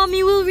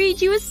 Mommy will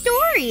read you a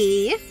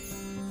story.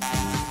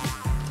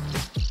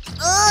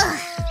 Ugh.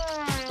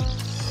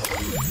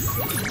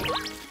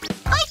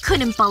 I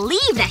couldn't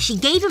believe that she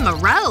gave him a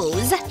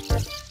rose.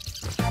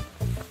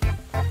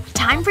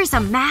 Time for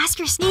some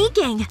master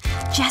sneaking.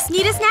 Just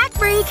need a snack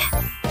break.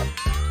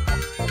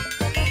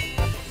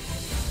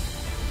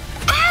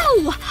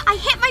 Ow! I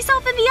hit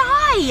myself in the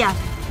eye!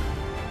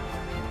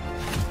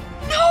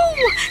 No!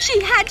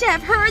 She had to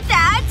have heard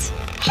that!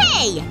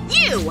 Hey!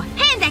 You!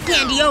 Hand that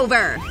candy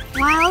over!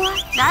 Well,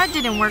 that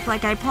didn't work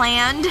like I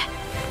planned.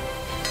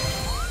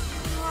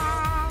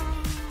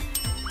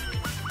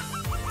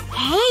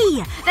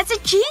 Hey! That's a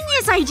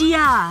genius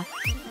idea!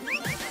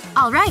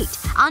 Alright,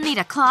 I'll need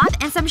a cloth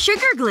and some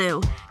sugar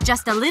glue.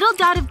 Just a little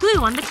dot of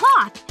glue on the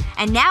cloth.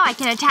 And now I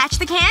can attach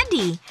the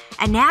candy.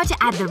 And now to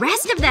add the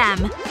rest of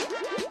them.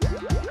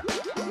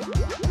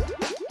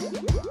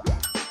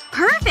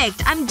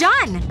 Perfect! I'm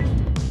done!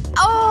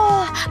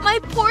 Oh, my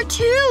poor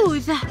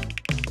tooth!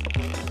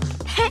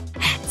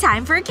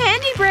 Time for a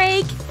candy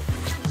break!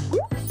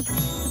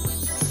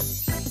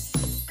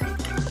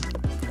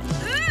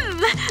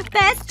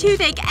 Best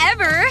toothache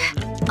ever!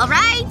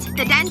 Alright,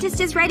 the dentist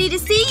is ready to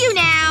see you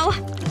now!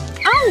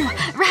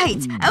 Oh,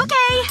 right.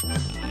 Okay.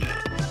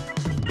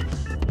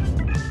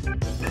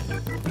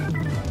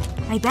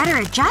 I better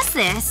adjust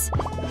this.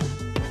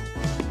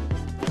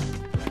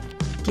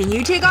 Can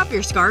you take off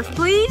your scarf,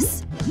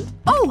 please?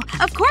 Oh,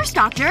 of course,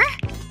 doctor!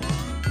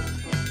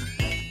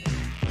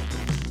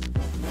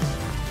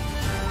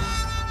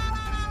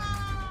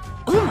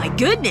 Oh my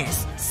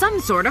goodness! Some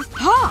sort of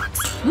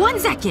pox! 1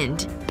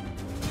 second.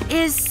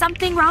 Is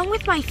something wrong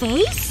with my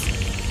face?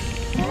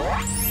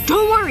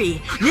 Don't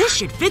worry. This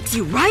should fix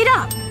you right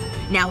up.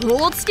 Now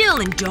hold still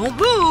and don't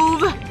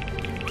move.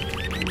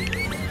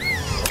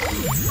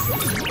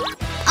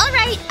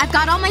 Alright, I've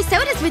got all my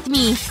sodas with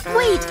me.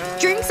 Wait,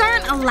 drinks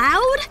aren't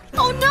allowed?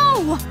 Oh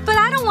no! But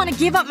I don't want to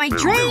give up my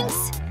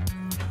drinks.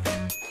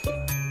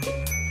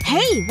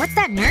 Hey, what's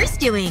that nurse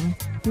doing?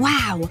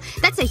 Wow,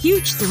 that's a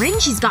huge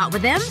syringe he's got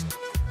with him.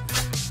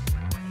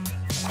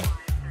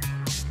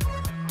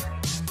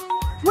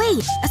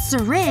 Wait, a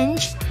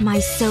syringe? My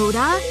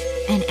soda?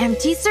 An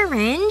empty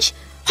syringe?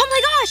 Oh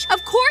my gosh!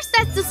 Of course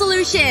that's the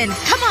solution!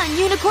 Come on,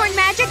 unicorn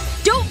magic!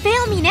 Don't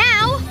fail me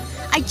now!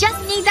 I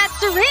just need that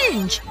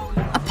syringe!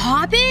 A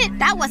poppet?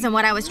 That wasn't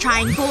what I was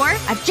trying for.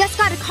 I've just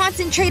gotta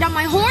concentrate on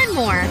my horn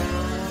more.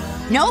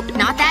 Nope,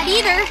 not that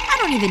either. I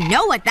don't even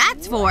know what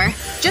that's for.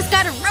 Just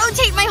gotta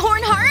rotate my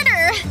horn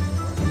harder!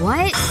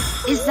 What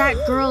is that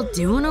girl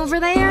doing over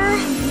there?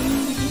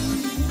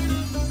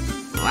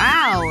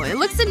 Wow, it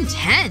looks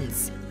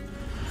intense.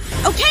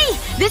 Okay!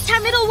 This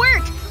time it'll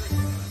work!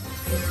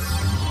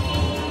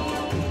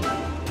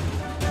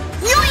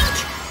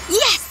 Yoink!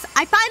 Yes!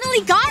 I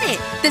finally got it!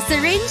 The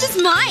syringe is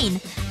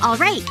mine!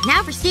 Alright,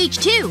 now for stage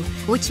 2.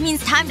 Which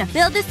means time to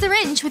fill this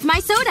syringe with my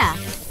soda.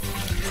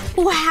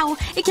 Wow,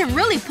 it can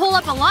really pull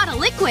up a lot of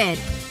liquid.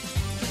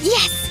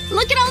 Yes!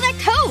 Look at all that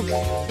Coke!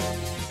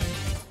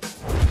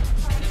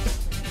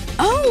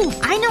 Oh!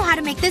 I know how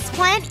to make this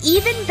plan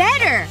even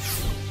better!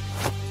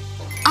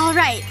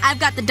 Alright, I've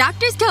got the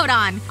doctor's coat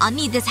on. I'll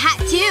need this hat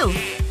too.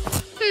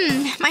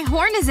 My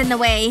horn is in the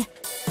way.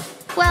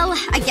 Well,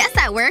 I guess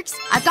that works.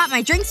 I've got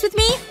my drinks with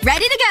me,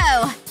 ready to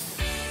go.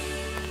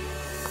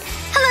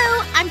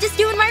 Hello, I'm just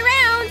doing my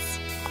rounds.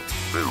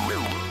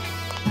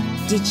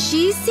 Did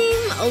she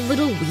seem a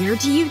little weird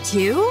to you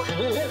too?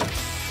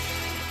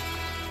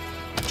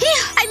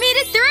 Phew, I made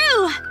it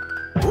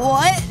through!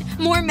 What?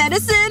 More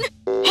medicine?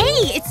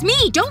 Hey, it's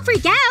me! Don't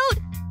freak out!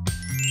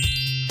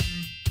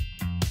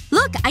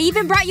 Look, I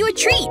even brought you a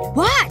treat.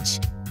 Watch!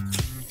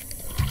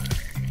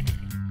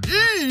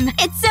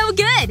 It's so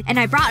good! And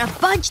I brought a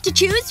bunch to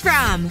choose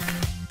from.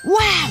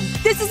 Wow!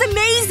 This is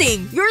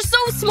amazing! You're so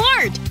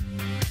smart!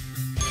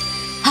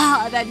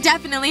 Ah, that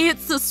definitely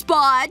hits the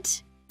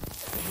spot.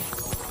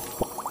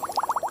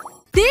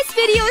 This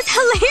video is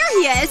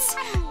hilarious!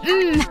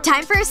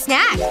 Time for a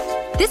snack.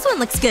 This one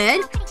looks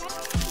good.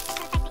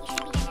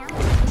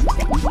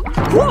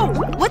 Whoa!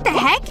 What the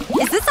heck?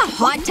 Is this a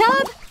hot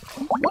tub?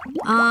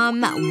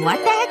 What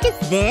the heck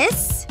is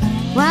this?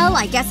 Well,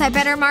 I guess I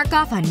better mark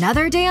off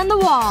another day on the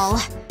wall.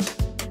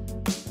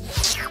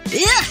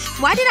 Ugh!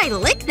 Why did I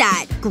lick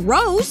that?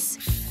 Gross.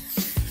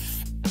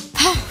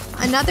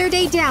 Another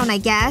day down, I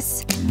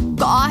guess.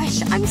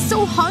 Gosh, I'm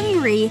so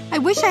hungry. I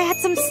wish I had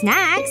some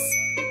snacks.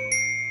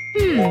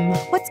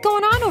 What's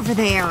going on over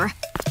there?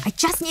 I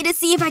just need to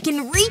see if I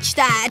can reach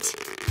that.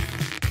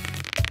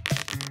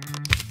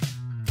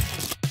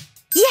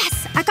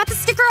 Yes! I got the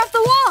sticker off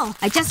the wall!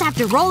 I just have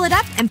to roll it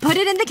up and put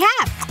it in the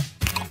cap.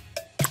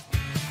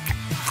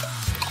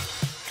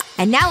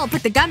 And now I'll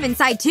put the gum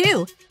inside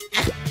too.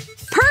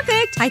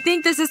 Perfect! I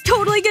think this is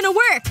totally gonna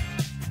work.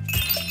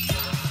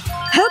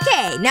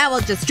 Okay, now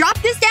I'll just drop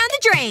this down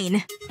the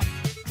drain.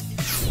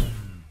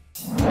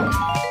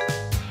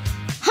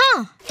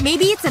 Huh.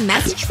 Maybe it's a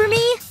message for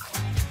me?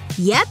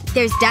 Yep,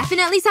 there's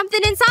definitely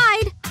something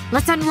inside.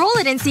 Let's unroll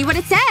it and see what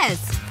it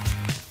says.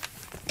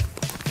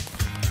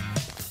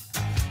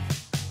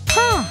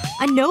 Huh.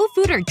 A no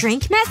food or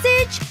drink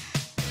message?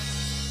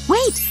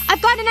 Wait!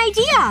 I've got an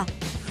idea!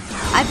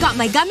 I've got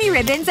my gummy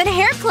ribbons and a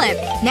hair clip.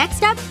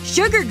 Next up,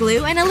 sugar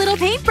glue and a little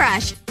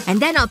paintbrush. And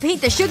then I'll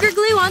paint the sugar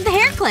glue on the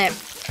hair clip.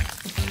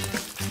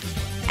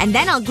 And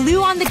then I'll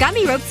glue on the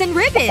gummy ropes and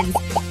ribbons.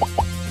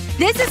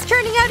 This is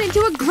turning out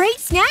into a great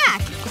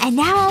snack! And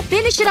now I'll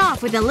finish it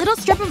off with a little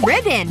strip of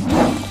ribbon.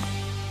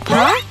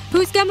 Huh?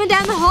 Who's coming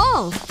down the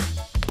hall?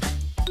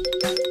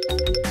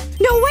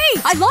 No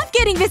way! I love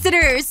getting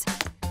visitors!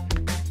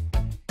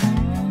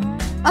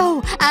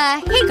 Oh,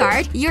 hey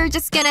guard. You're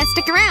just gonna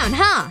stick around,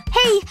 huh?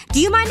 Hey, do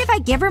you mind if I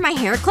give her my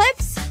hair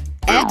clips?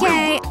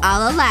 Okay,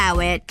 I'll allow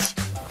it.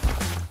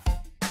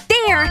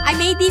 There! I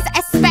made these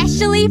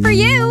especially for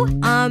you!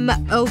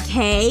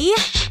 Okay.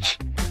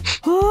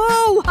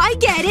 Oh, I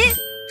get it!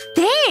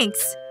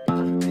 Thanks!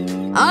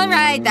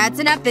 Alright, that's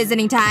enough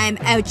visiting time.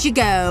 Out you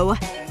go.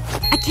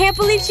 I can't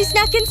believe she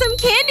snuck in some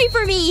candy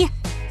for me!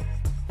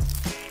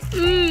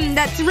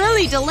 That's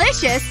really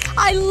delicious.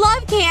 I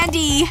love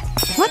candy!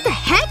 What the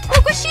heck?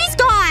 Look what she's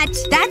got!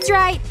 That's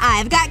right,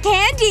 I've got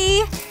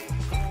candy!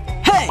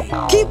 Hey!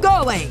 Keep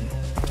going!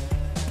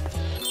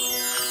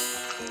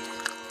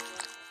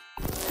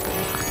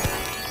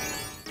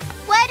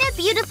 What a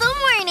beautiful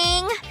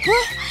morning!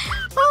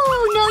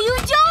 Oh, no you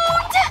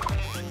don't!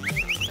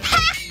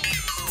 Ha!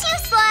 Too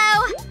slow!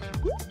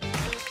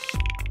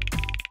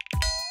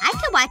 I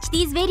could watch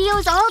these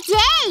videos all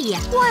day!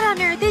 What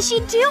on earth is she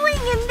doing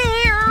in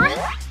there?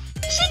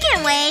 She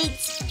can wait.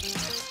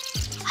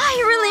 I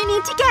really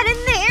need to get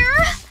in there.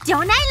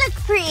 Don't I look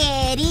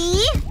pretty?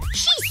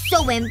 She's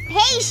so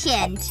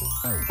impatient.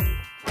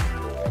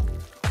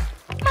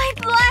 My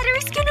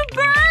bladder's gonna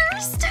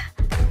burst!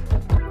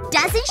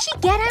 Doesn't she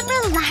get I'm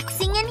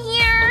relaxing in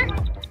here?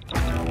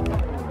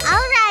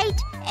 Alright,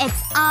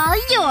 it's all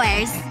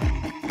yours.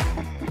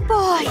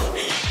 Boy,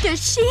 does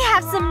she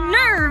have some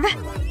nerve.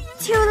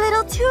 Too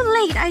little too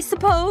late, I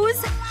suppose.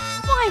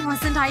 Why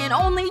wasn't I an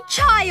only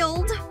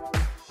child?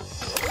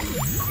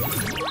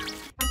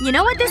 You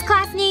know what this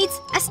class needs?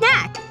 A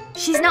snack.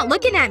 She's not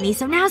looking at me,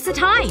 so now's the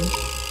time.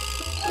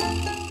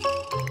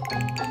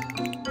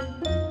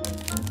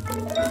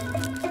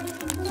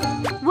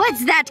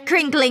 What's that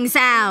crinkling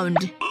sound?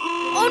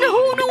 Oh no.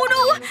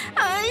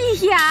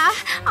 Yeah.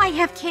 I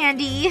have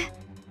candy.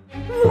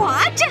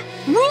 What?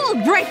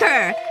 Rule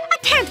breaker! I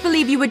can't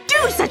believe you would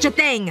do such a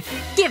thing!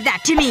 Give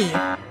that to me!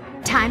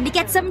 Time to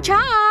get some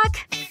chalk.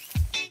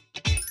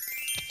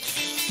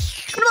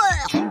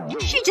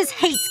 Ugh. She just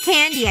hates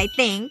candy, I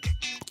think.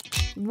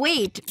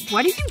 Wait,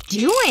 what are you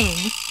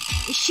doing?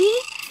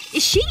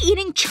 Is she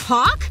eating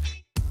chalk?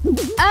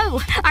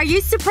 Oh, are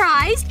you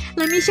surprised?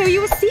 Let me show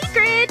you a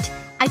secret!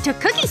 I took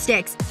cookie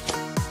sticks.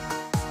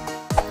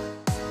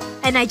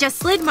 And I just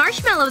slid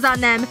marshmallows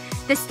on them.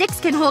 The sticks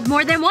can hold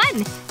more than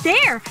one.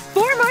 There!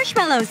 4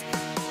 marshmallows.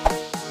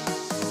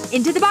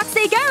 Into the box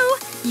they go!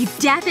 You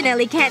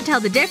definitely can't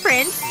tell the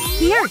difference.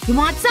 Here, you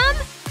want some?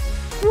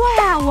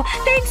 Wow!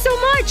 Thanks so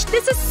much!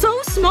 This is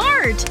so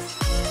smart!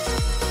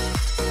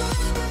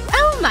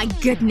 Oh my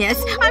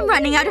goodness! I'm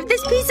running out of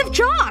this piece of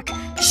chalk!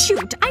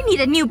 Shoot, I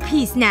need a new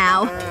piece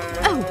now.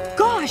 Oh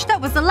gosh,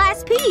 that was the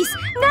last piece!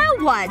 Now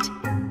what?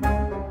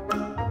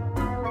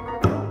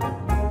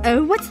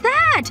 Oh, what's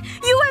that?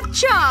 You have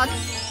chalk!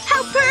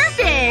 How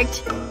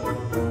perfect!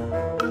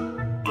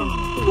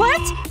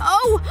 What?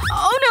 Oh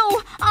no!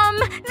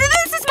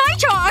 This is my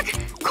chalk!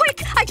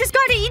 Quick! I just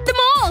gotta eat them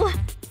all!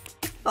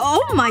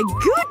 Oh my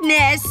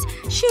goodness!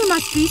 She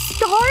must be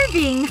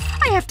starving.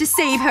 I have to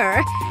save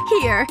her.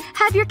 Here,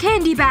 have your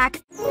candy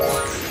back.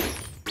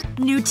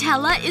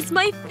 Nutella is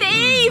my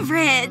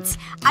favorite!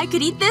 I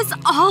could eat this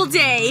all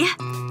day.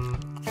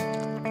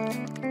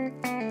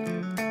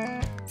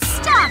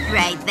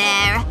 Right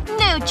there.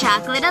 No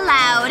chocolate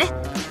allowed.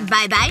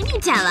 Bye-bye,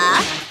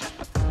 Nutella.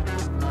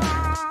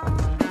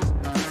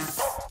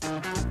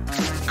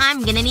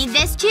 I'm gonna need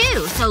this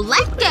too, so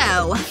let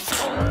go.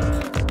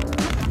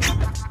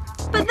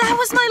 But that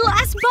was my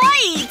last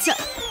bite!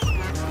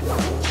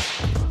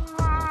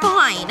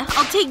 Fine.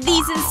 I'll take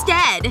these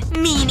instead,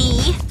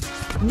 meanie.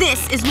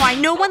 This is why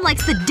no one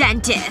likes the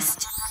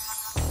dentist.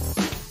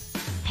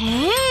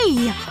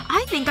 Hey!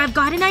 I think I've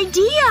got an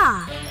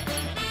idea!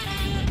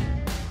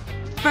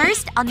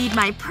 First, I'll need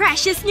my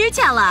precious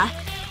Nutella.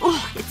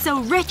 Oh, it's so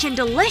rich and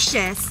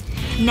delicious.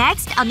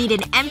 Next, I'll need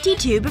an empty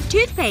tube of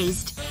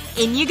toothpaste.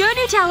 In you go,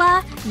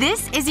 Nutella.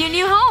 This is your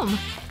new home.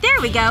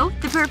 There we go.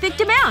 The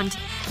perfect amount.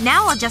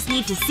 Now I'll just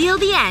need to seal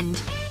the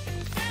end.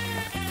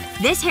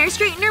 This hair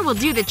straightener will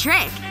do the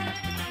trick.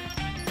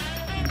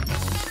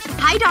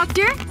 Hi,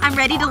 doctor. I'm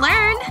ready to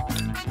learn.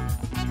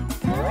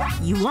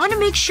 You want to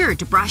make sure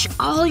to brush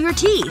all your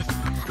teeth.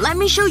 Let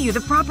me show you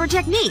the proper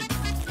technique.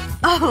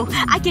 Oh,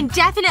 I can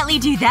definitely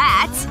do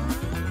that.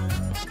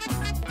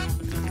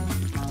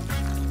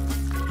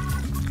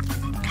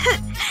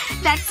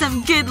 That's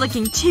some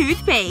good-looking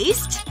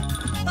toothpaste.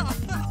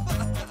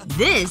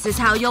 This is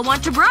how you'll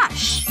want to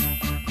brush.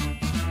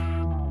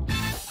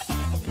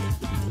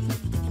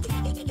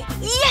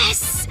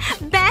 Yes!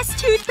 Best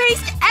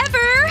toothpaste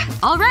ever!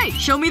 Alright,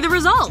 show me the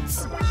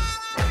results.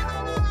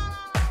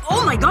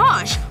 Oh my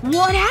gosh!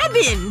 What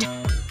happened?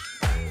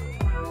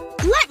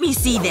 Let me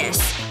see this.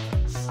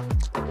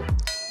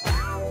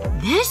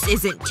 This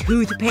isn't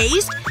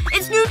toothpaste.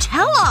 It's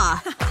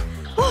Nutella!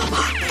 Oh,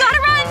 gotta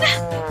run!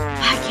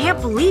 I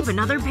can't believe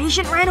another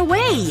patient ran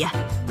away.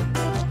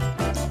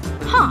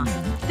 Huh.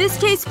 This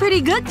tastes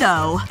pretty good,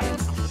 though.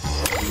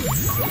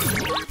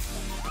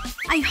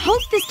 I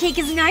hope this cake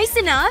is nice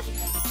enough.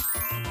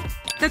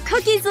 The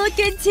cookies look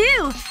good,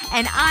 too.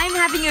 And I'm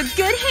having a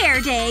good hair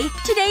day.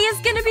 Today is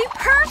gonna be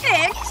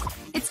perfect!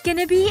 It's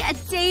gonna be a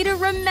day to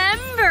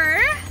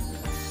remember.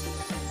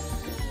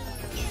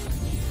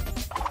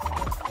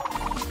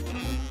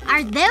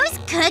 Are those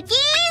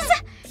cookies?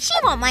 She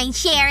won't mind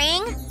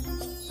sharing.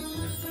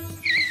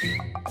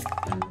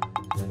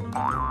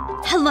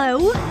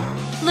 Hello?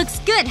 Looks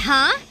good,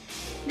 huh?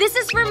 This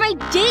is for my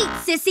date,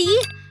 sissy!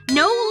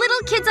 No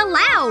little kids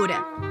allowed!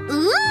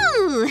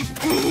 Ooh!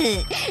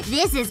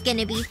 This is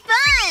gonna be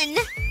fun!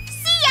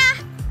 See ya!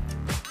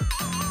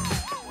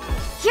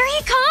 Here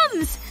he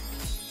comes!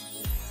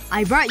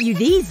 I brought you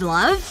these,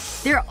 love.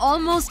 They're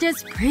almost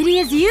as pretty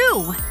as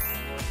you.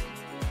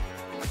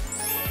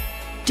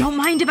 Don't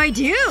mind if I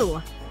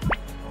do.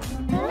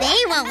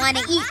 They won't want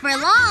to eat for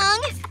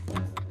long.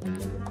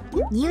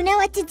 You know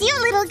what to do,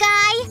 little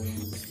guy.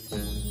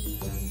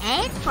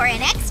 And for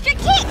an extra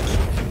kick.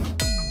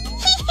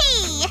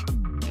 Hee-hee!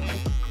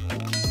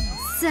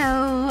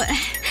 So…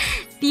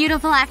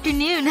 beautiful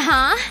afternoon,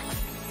 huh?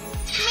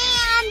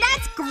 Man,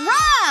 that's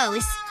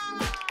gross!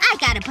 I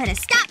gotta put a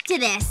stop to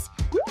this.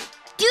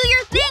 Do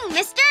your thing,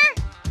 mister!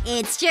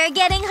 It's sure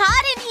getting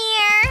hot in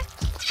here!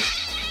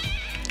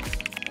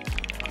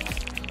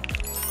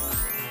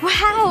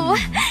 Wow.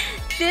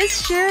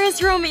 This sure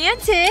is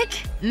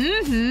romantic.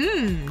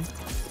 Mm-hmm.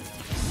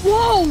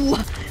 Whoa!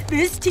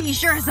 This tea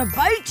sure has a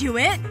bite to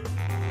it.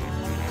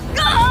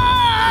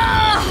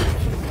 Ah!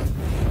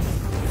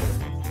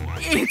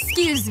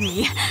 Excuse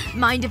me.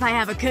 Mind if I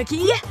have a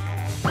cookie?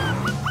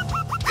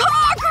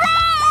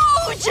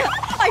 Cockroach!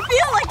 I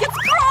feel like it's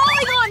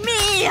crawling on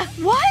me!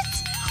 What?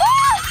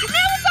 Oh!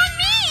 Now it's on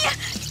me!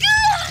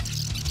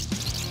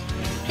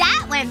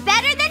 That went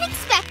better than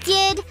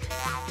expected.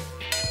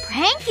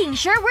 Pranking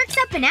sure works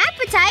up an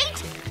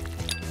appetite.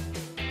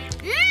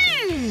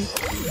 Mmm!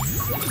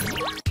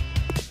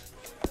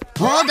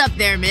 Hold up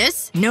there,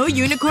 miss. No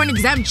unicorn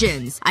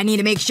exemptions. I need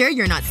to make sure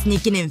you're not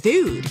sneaking in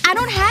food. I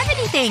don't have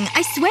anything,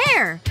 I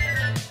swear.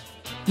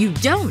 You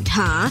don't,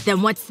 huh?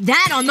 Then what's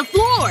that on the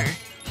floor?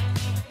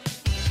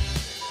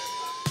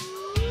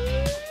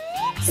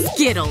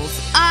 Skittles.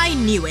 I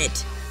knew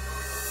it.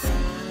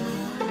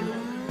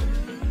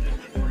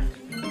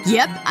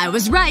 Yep, I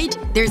was right.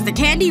 There's the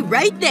candy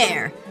right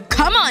there.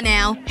 Come on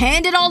now.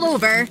 Hand it all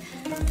over.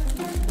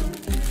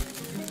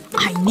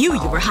 I knew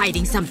you were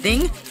hiding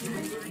something.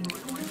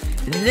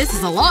 This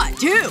is a lot,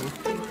 too.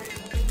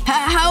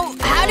 How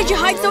did you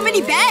hide so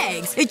many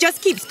bags? It just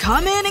keeps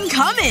coming and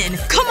coming.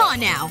 Come on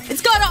now.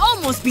 It's gotta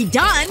almost be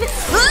done.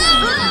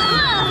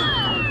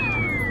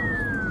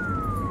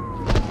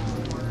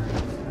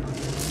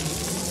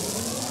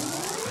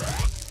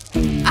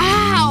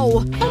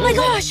 Ow! Oh my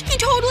gosh! He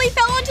totally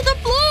fell onto the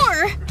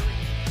floor!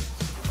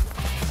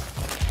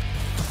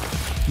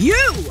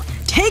 You!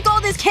 Take all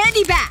this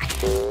candy back!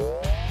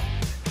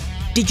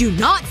 Did you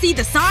not see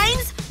the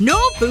signs? No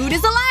food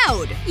is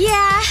allowed!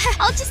 Yeah,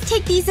 I'll just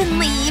take these and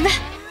leave.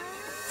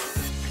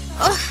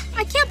 Ugh,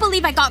 I can't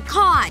believe I got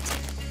caught.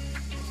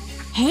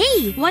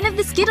 Hey, one of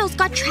the Skittles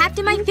got trapped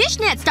in my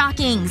fishnet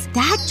stockings.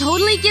 That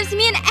totally gives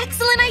me an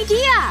excellent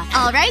idea.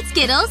 Alright,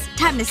 Skittles.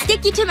 Time to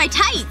stick you to my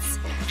tights.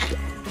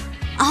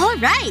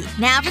 Alright,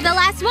 now for the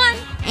last one.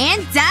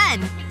 And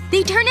done.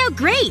 They turned out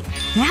great.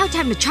 Now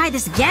time to try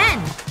this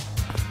again.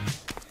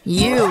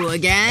 You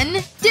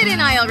again? Didn't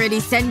I already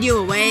send you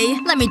away?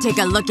 Let me take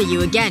a look at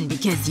you again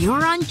because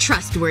you're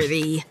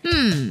untrustworthy.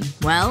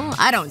 Well,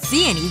 I don't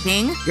see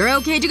anything. You're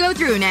okay to go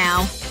through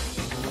now.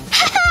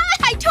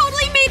 I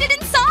totally made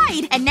it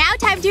inside! And now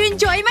time to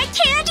enjoy my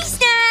candy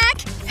snack!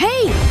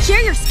 Hey!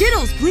 Share your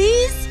Skittles,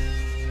 please!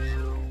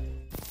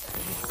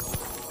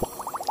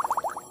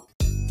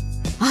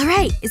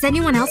 Alright, is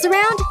anyone else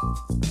around?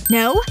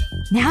 No?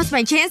 Now's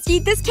my chance to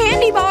eat this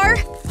candy bar!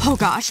 Oh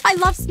gosh, I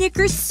love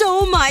Snickers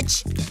so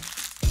much!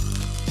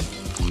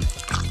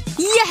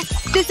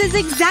 Yes! This is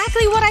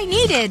exactly what I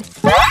needed!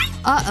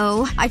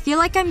 Uh-oh. I feel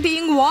like I'm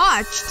being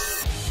watched.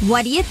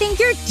 What do you think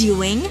you're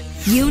doing?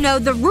 You know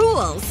the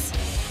rules.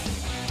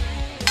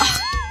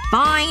 Ugh,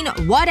 fine.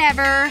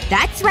 Whatever.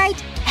 That's right.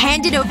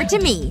 Hand it over to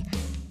me.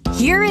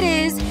 Here it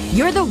is.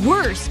 You're the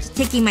worst,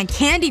 taking my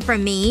candy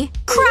from me.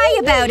 Cry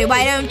about it,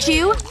 why don't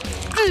you?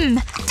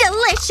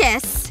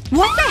 Delicious!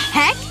 What the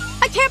heck?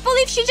 I can't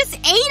believe she just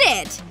ate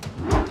it!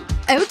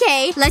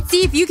 Okay, let's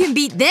see if you can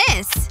beat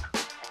this.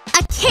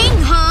 A king,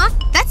 huh?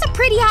 That's a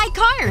pretty high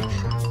card.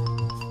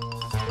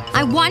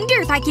 I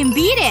wonder if I can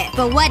beat it.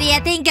 But what do you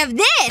think of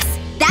this?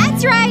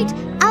 That's right!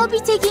 I'll be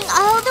taking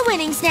all the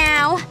winnings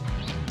now.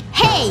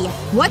 Hey!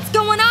 What's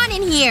going on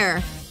in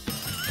here?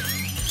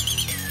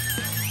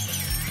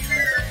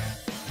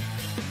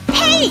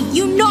 Hey!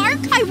 You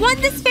narc! I won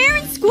this fair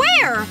and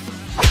square!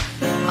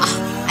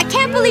 Ugh, I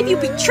can't believe you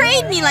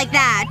betrayed me like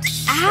that!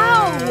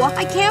 Ow!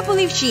 I can't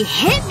believe she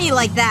hit me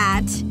like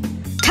that!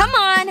 Come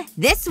on!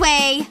 This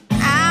way!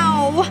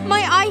 Ow!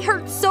 My eye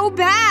hurts so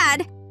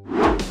bad!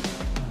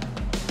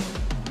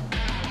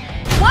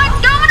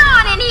 What's going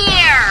on in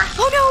here?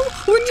 Oh no!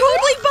 We're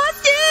totally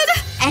busted!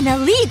 An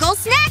illegal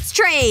snacks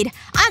trade!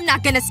 I'm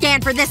not gonna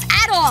stand for this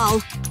at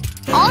all!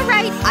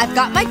 Alright, I've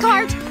got my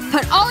cart.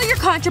 Put all your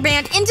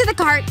contraband into the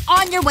cart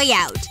on your way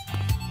out.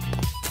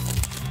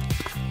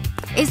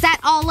 Is that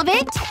all of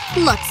it?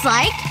 Looks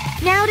like.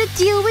 Now to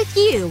deal with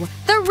you,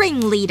 the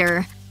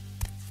ringleader.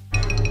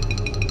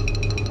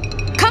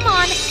 Come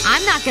on,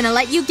 I'm not gonna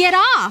let you get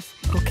off.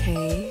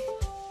 Okay.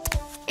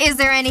 Is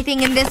there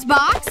anything in this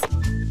box?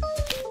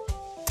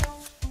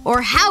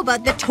 Or how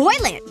about the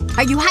toilet?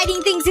 Are you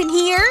hiding things in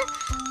here?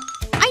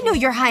 I know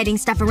you're hiding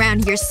stuff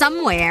around here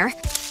somewhere.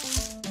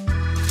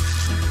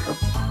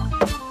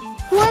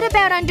 What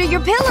about under your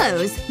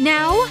pillows?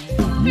 No?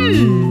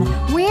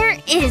 Where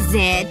is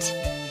it?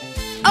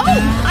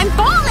 Oh! I'm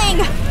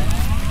falling!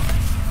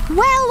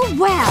 Well,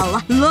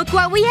 well. Look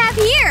what we have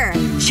here!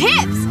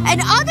 Chips!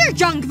 And other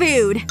junk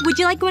food! Would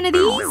you like one of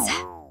these?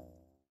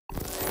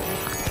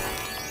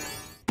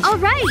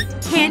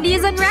 Alright. Candy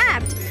is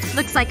unwrapped.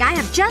 Looks like I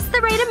have just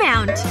the right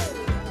amount.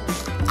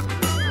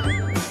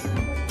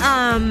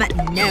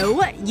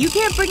 No. You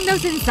can't bring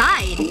those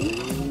inside.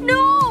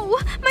 No!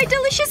 My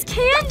delicious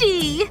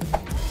candy!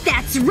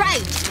 That's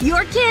right!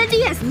 Your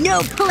candy has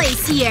no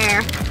place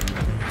here!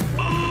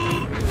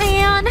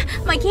 Man,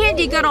 my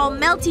candy got all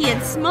melty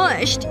and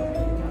smushed.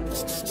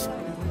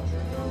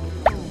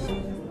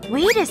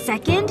 Wait a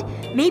second.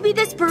 Maybe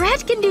this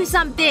barrette can do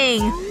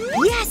something!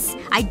 Yes!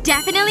 I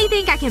definitely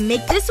think I can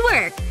make this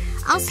work.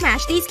 I'll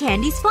smash these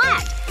candies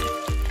flat.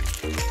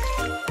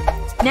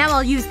 Now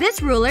I'll use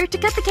this ruler to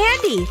cut the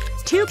candy.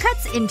 2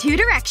 cuts in 2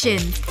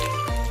 directions.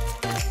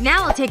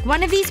 Now I'll take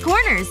one of these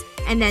corners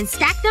and then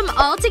stack them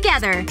all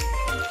together.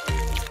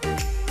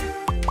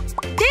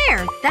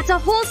 There! That's a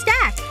whole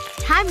stack.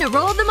 Time to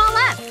roll them all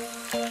up.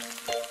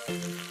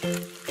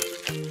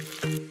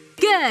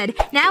 Good.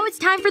 Now it's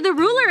time for the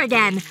ruler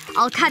again.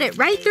 I'll cut it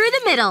right through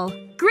the middle.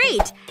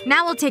 Great!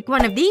 Now I'll take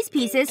one of these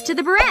pieces to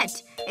the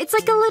barrette. It's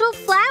like a little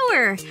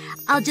flower.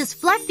 I'll just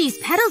fluff these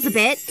petals a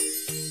bit.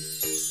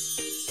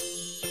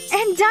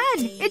 And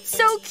done! It's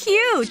so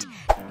cute!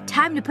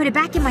 Time to put it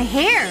back in my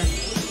hair.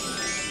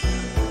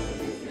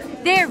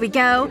 There we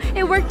go.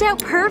 It worked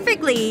out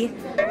perfectly.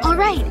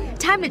 Alright,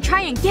 time to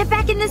try and get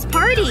back in this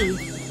party.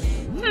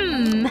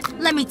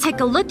 Let me take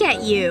a look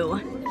at you.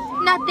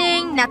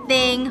 Nothing,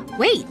 nothing.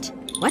 Wait.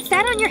 What's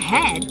that on your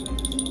head?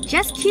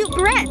 Just cute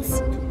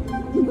barrettes.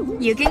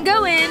 You can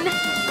go in.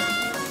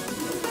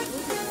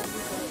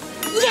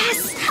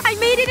 Yes! I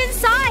made it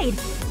inside!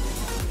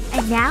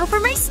 And now for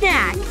my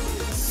snack.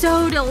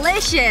 So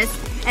delicious!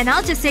 And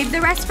I'll just save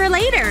the rest for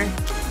later.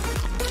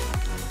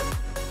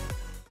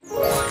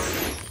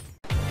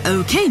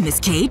 Okay, Miss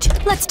Kate.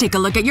 Let's take a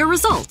look at your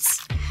results.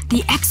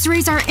 The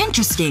x-rays are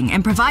interesting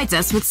and provides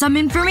us with some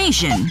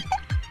information.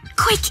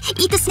 Quick!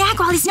 Eat the snack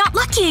while he's not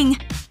looking!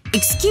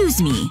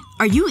 Excuse me.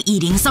 Are you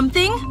eating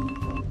something?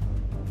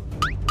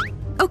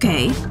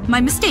 Okay.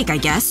 My mistake, I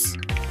guess.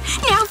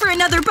 Now for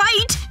another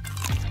bite!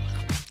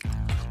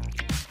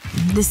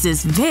 This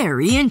is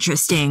very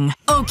interesting.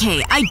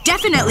 Okay, I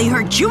definitely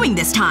heard chewing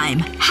this time.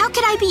 How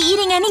could I be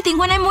eating anything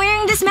when I'm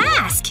wearing this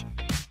mask?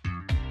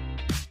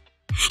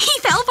 He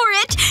fell for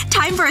it!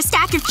 Time for a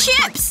stack of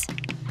chips!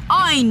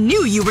 I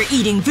knew you were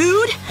eating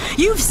food!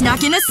 You've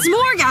snuck in a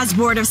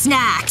smorgasbord of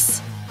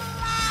snacks!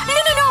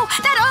 No!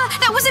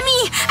 That wasn't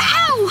me!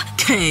 Ow!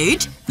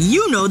 Kate,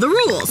 you know the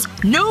rules.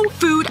 No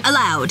food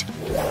allowed.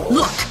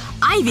 Look,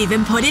 I've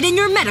even put it in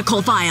your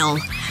medical file.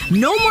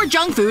 No more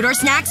junk food or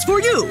snacks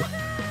for you.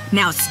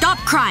 Now stop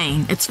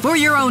crying. It's for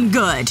your own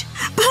good.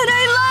 But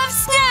I love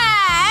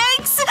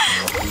snacks!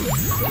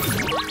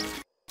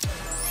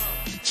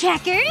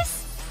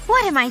 Checkers?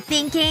 What am I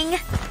thinking?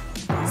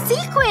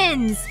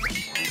 Sequins!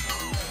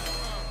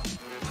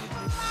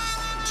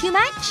 Too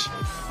much?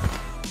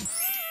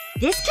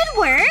 This could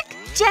work.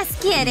 Just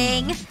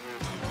kidding.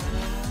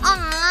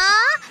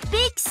 Aww!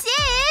 Big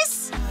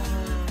sis!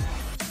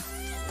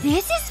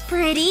 This is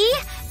pretty.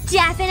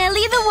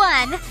 Definitely the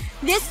one.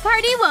 This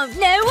party won't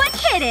know what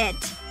hit it.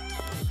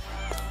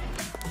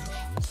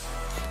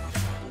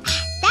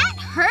 That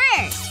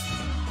hurt!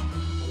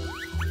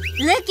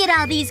 Look at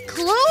all these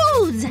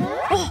clothes!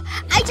 Oh,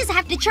 I just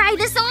have to try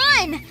this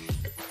on!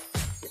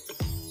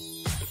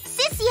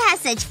 Sissy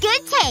has such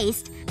good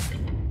taste.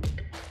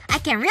 I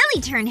can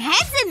really turn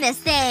heads in this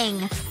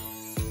thing.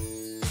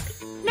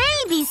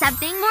 Maybe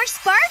something more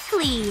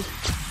sparkly.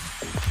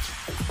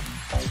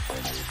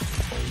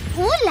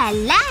 Ooh la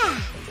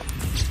la!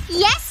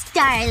 Yes,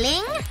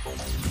 darling!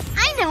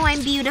 I know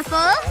I'm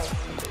beautiful.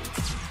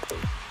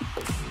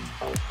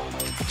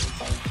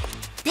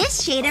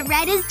 This shade of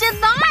red is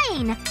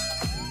divine!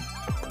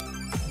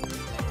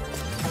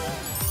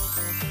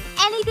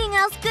 Anything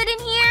else good in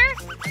here?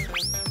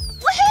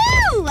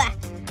 Woohoo!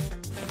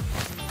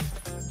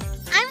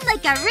 I'm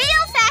like a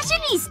real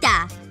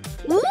fashionista!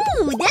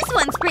 Ooh, this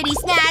one's pretty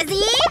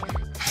snazzy!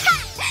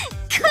 Ha!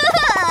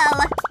 Cool!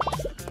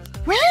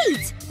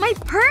 Wait! My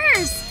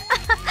purse!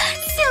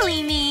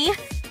 Silly me.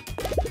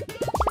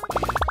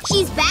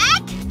 She's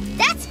back?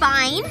 That's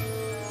fine.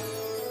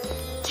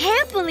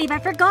 Can't believe I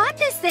forgot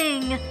this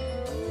thing.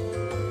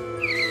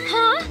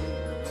 Huh?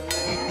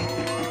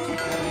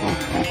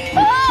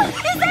 Oh!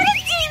 Is that a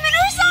demon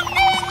or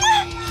something?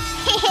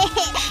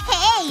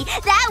 Hey!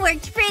 That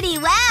worked pretty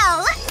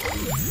well!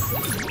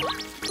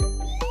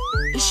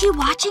 Is she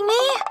watching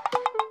me?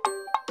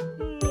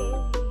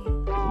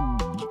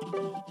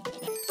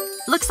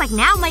 Looks like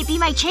now might be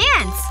my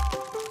chance.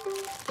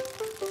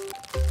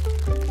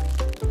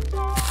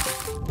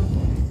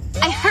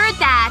 I heard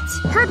that.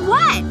 Heard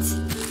what?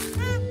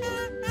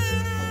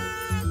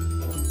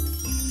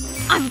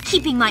 I'm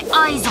keeping my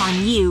eyes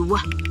on you.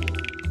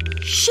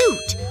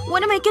 Shoot!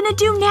 What am I gonna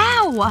do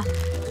now?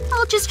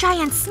 I'll just try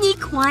and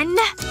sneak one.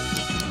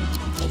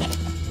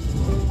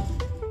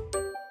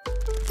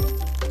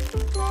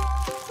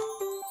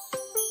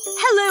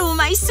 Hello,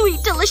 my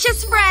sweet,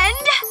 delicious friend!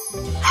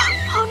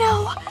 Oh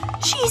no.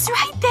 She's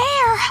right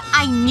there!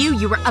 I knew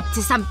you were up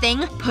to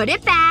something. Put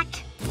it back.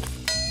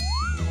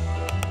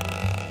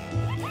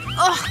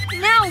 Ugh,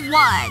 now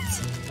what?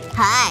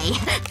 Hi.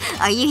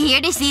 Are you here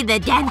to see the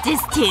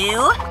dentist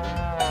too?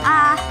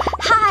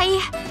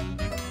 Hi.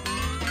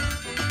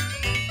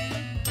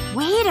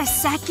 Wait a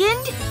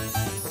second.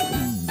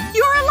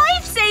 You're a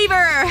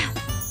lifesaver!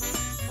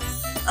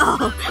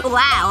 Oh,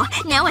 wow.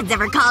 No one's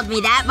ever called me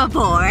that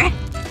before.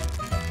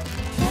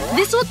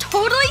 This will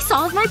totally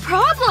solve my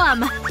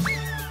problem!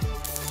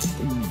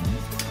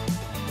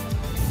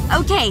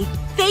 Okay,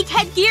 fake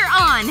headgear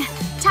on.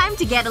 Time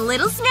to get a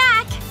little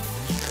snack.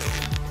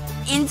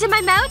 Into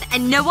my mouth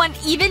and no one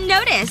even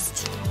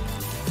noticed.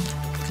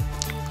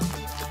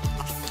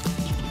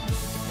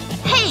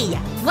 Hey!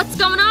 What's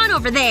going on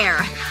over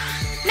there?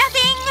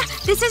 Nothing!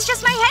 This is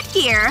just my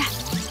headgear.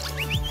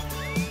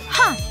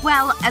 Huh.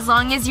 Well, as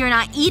long as you're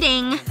not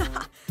eating.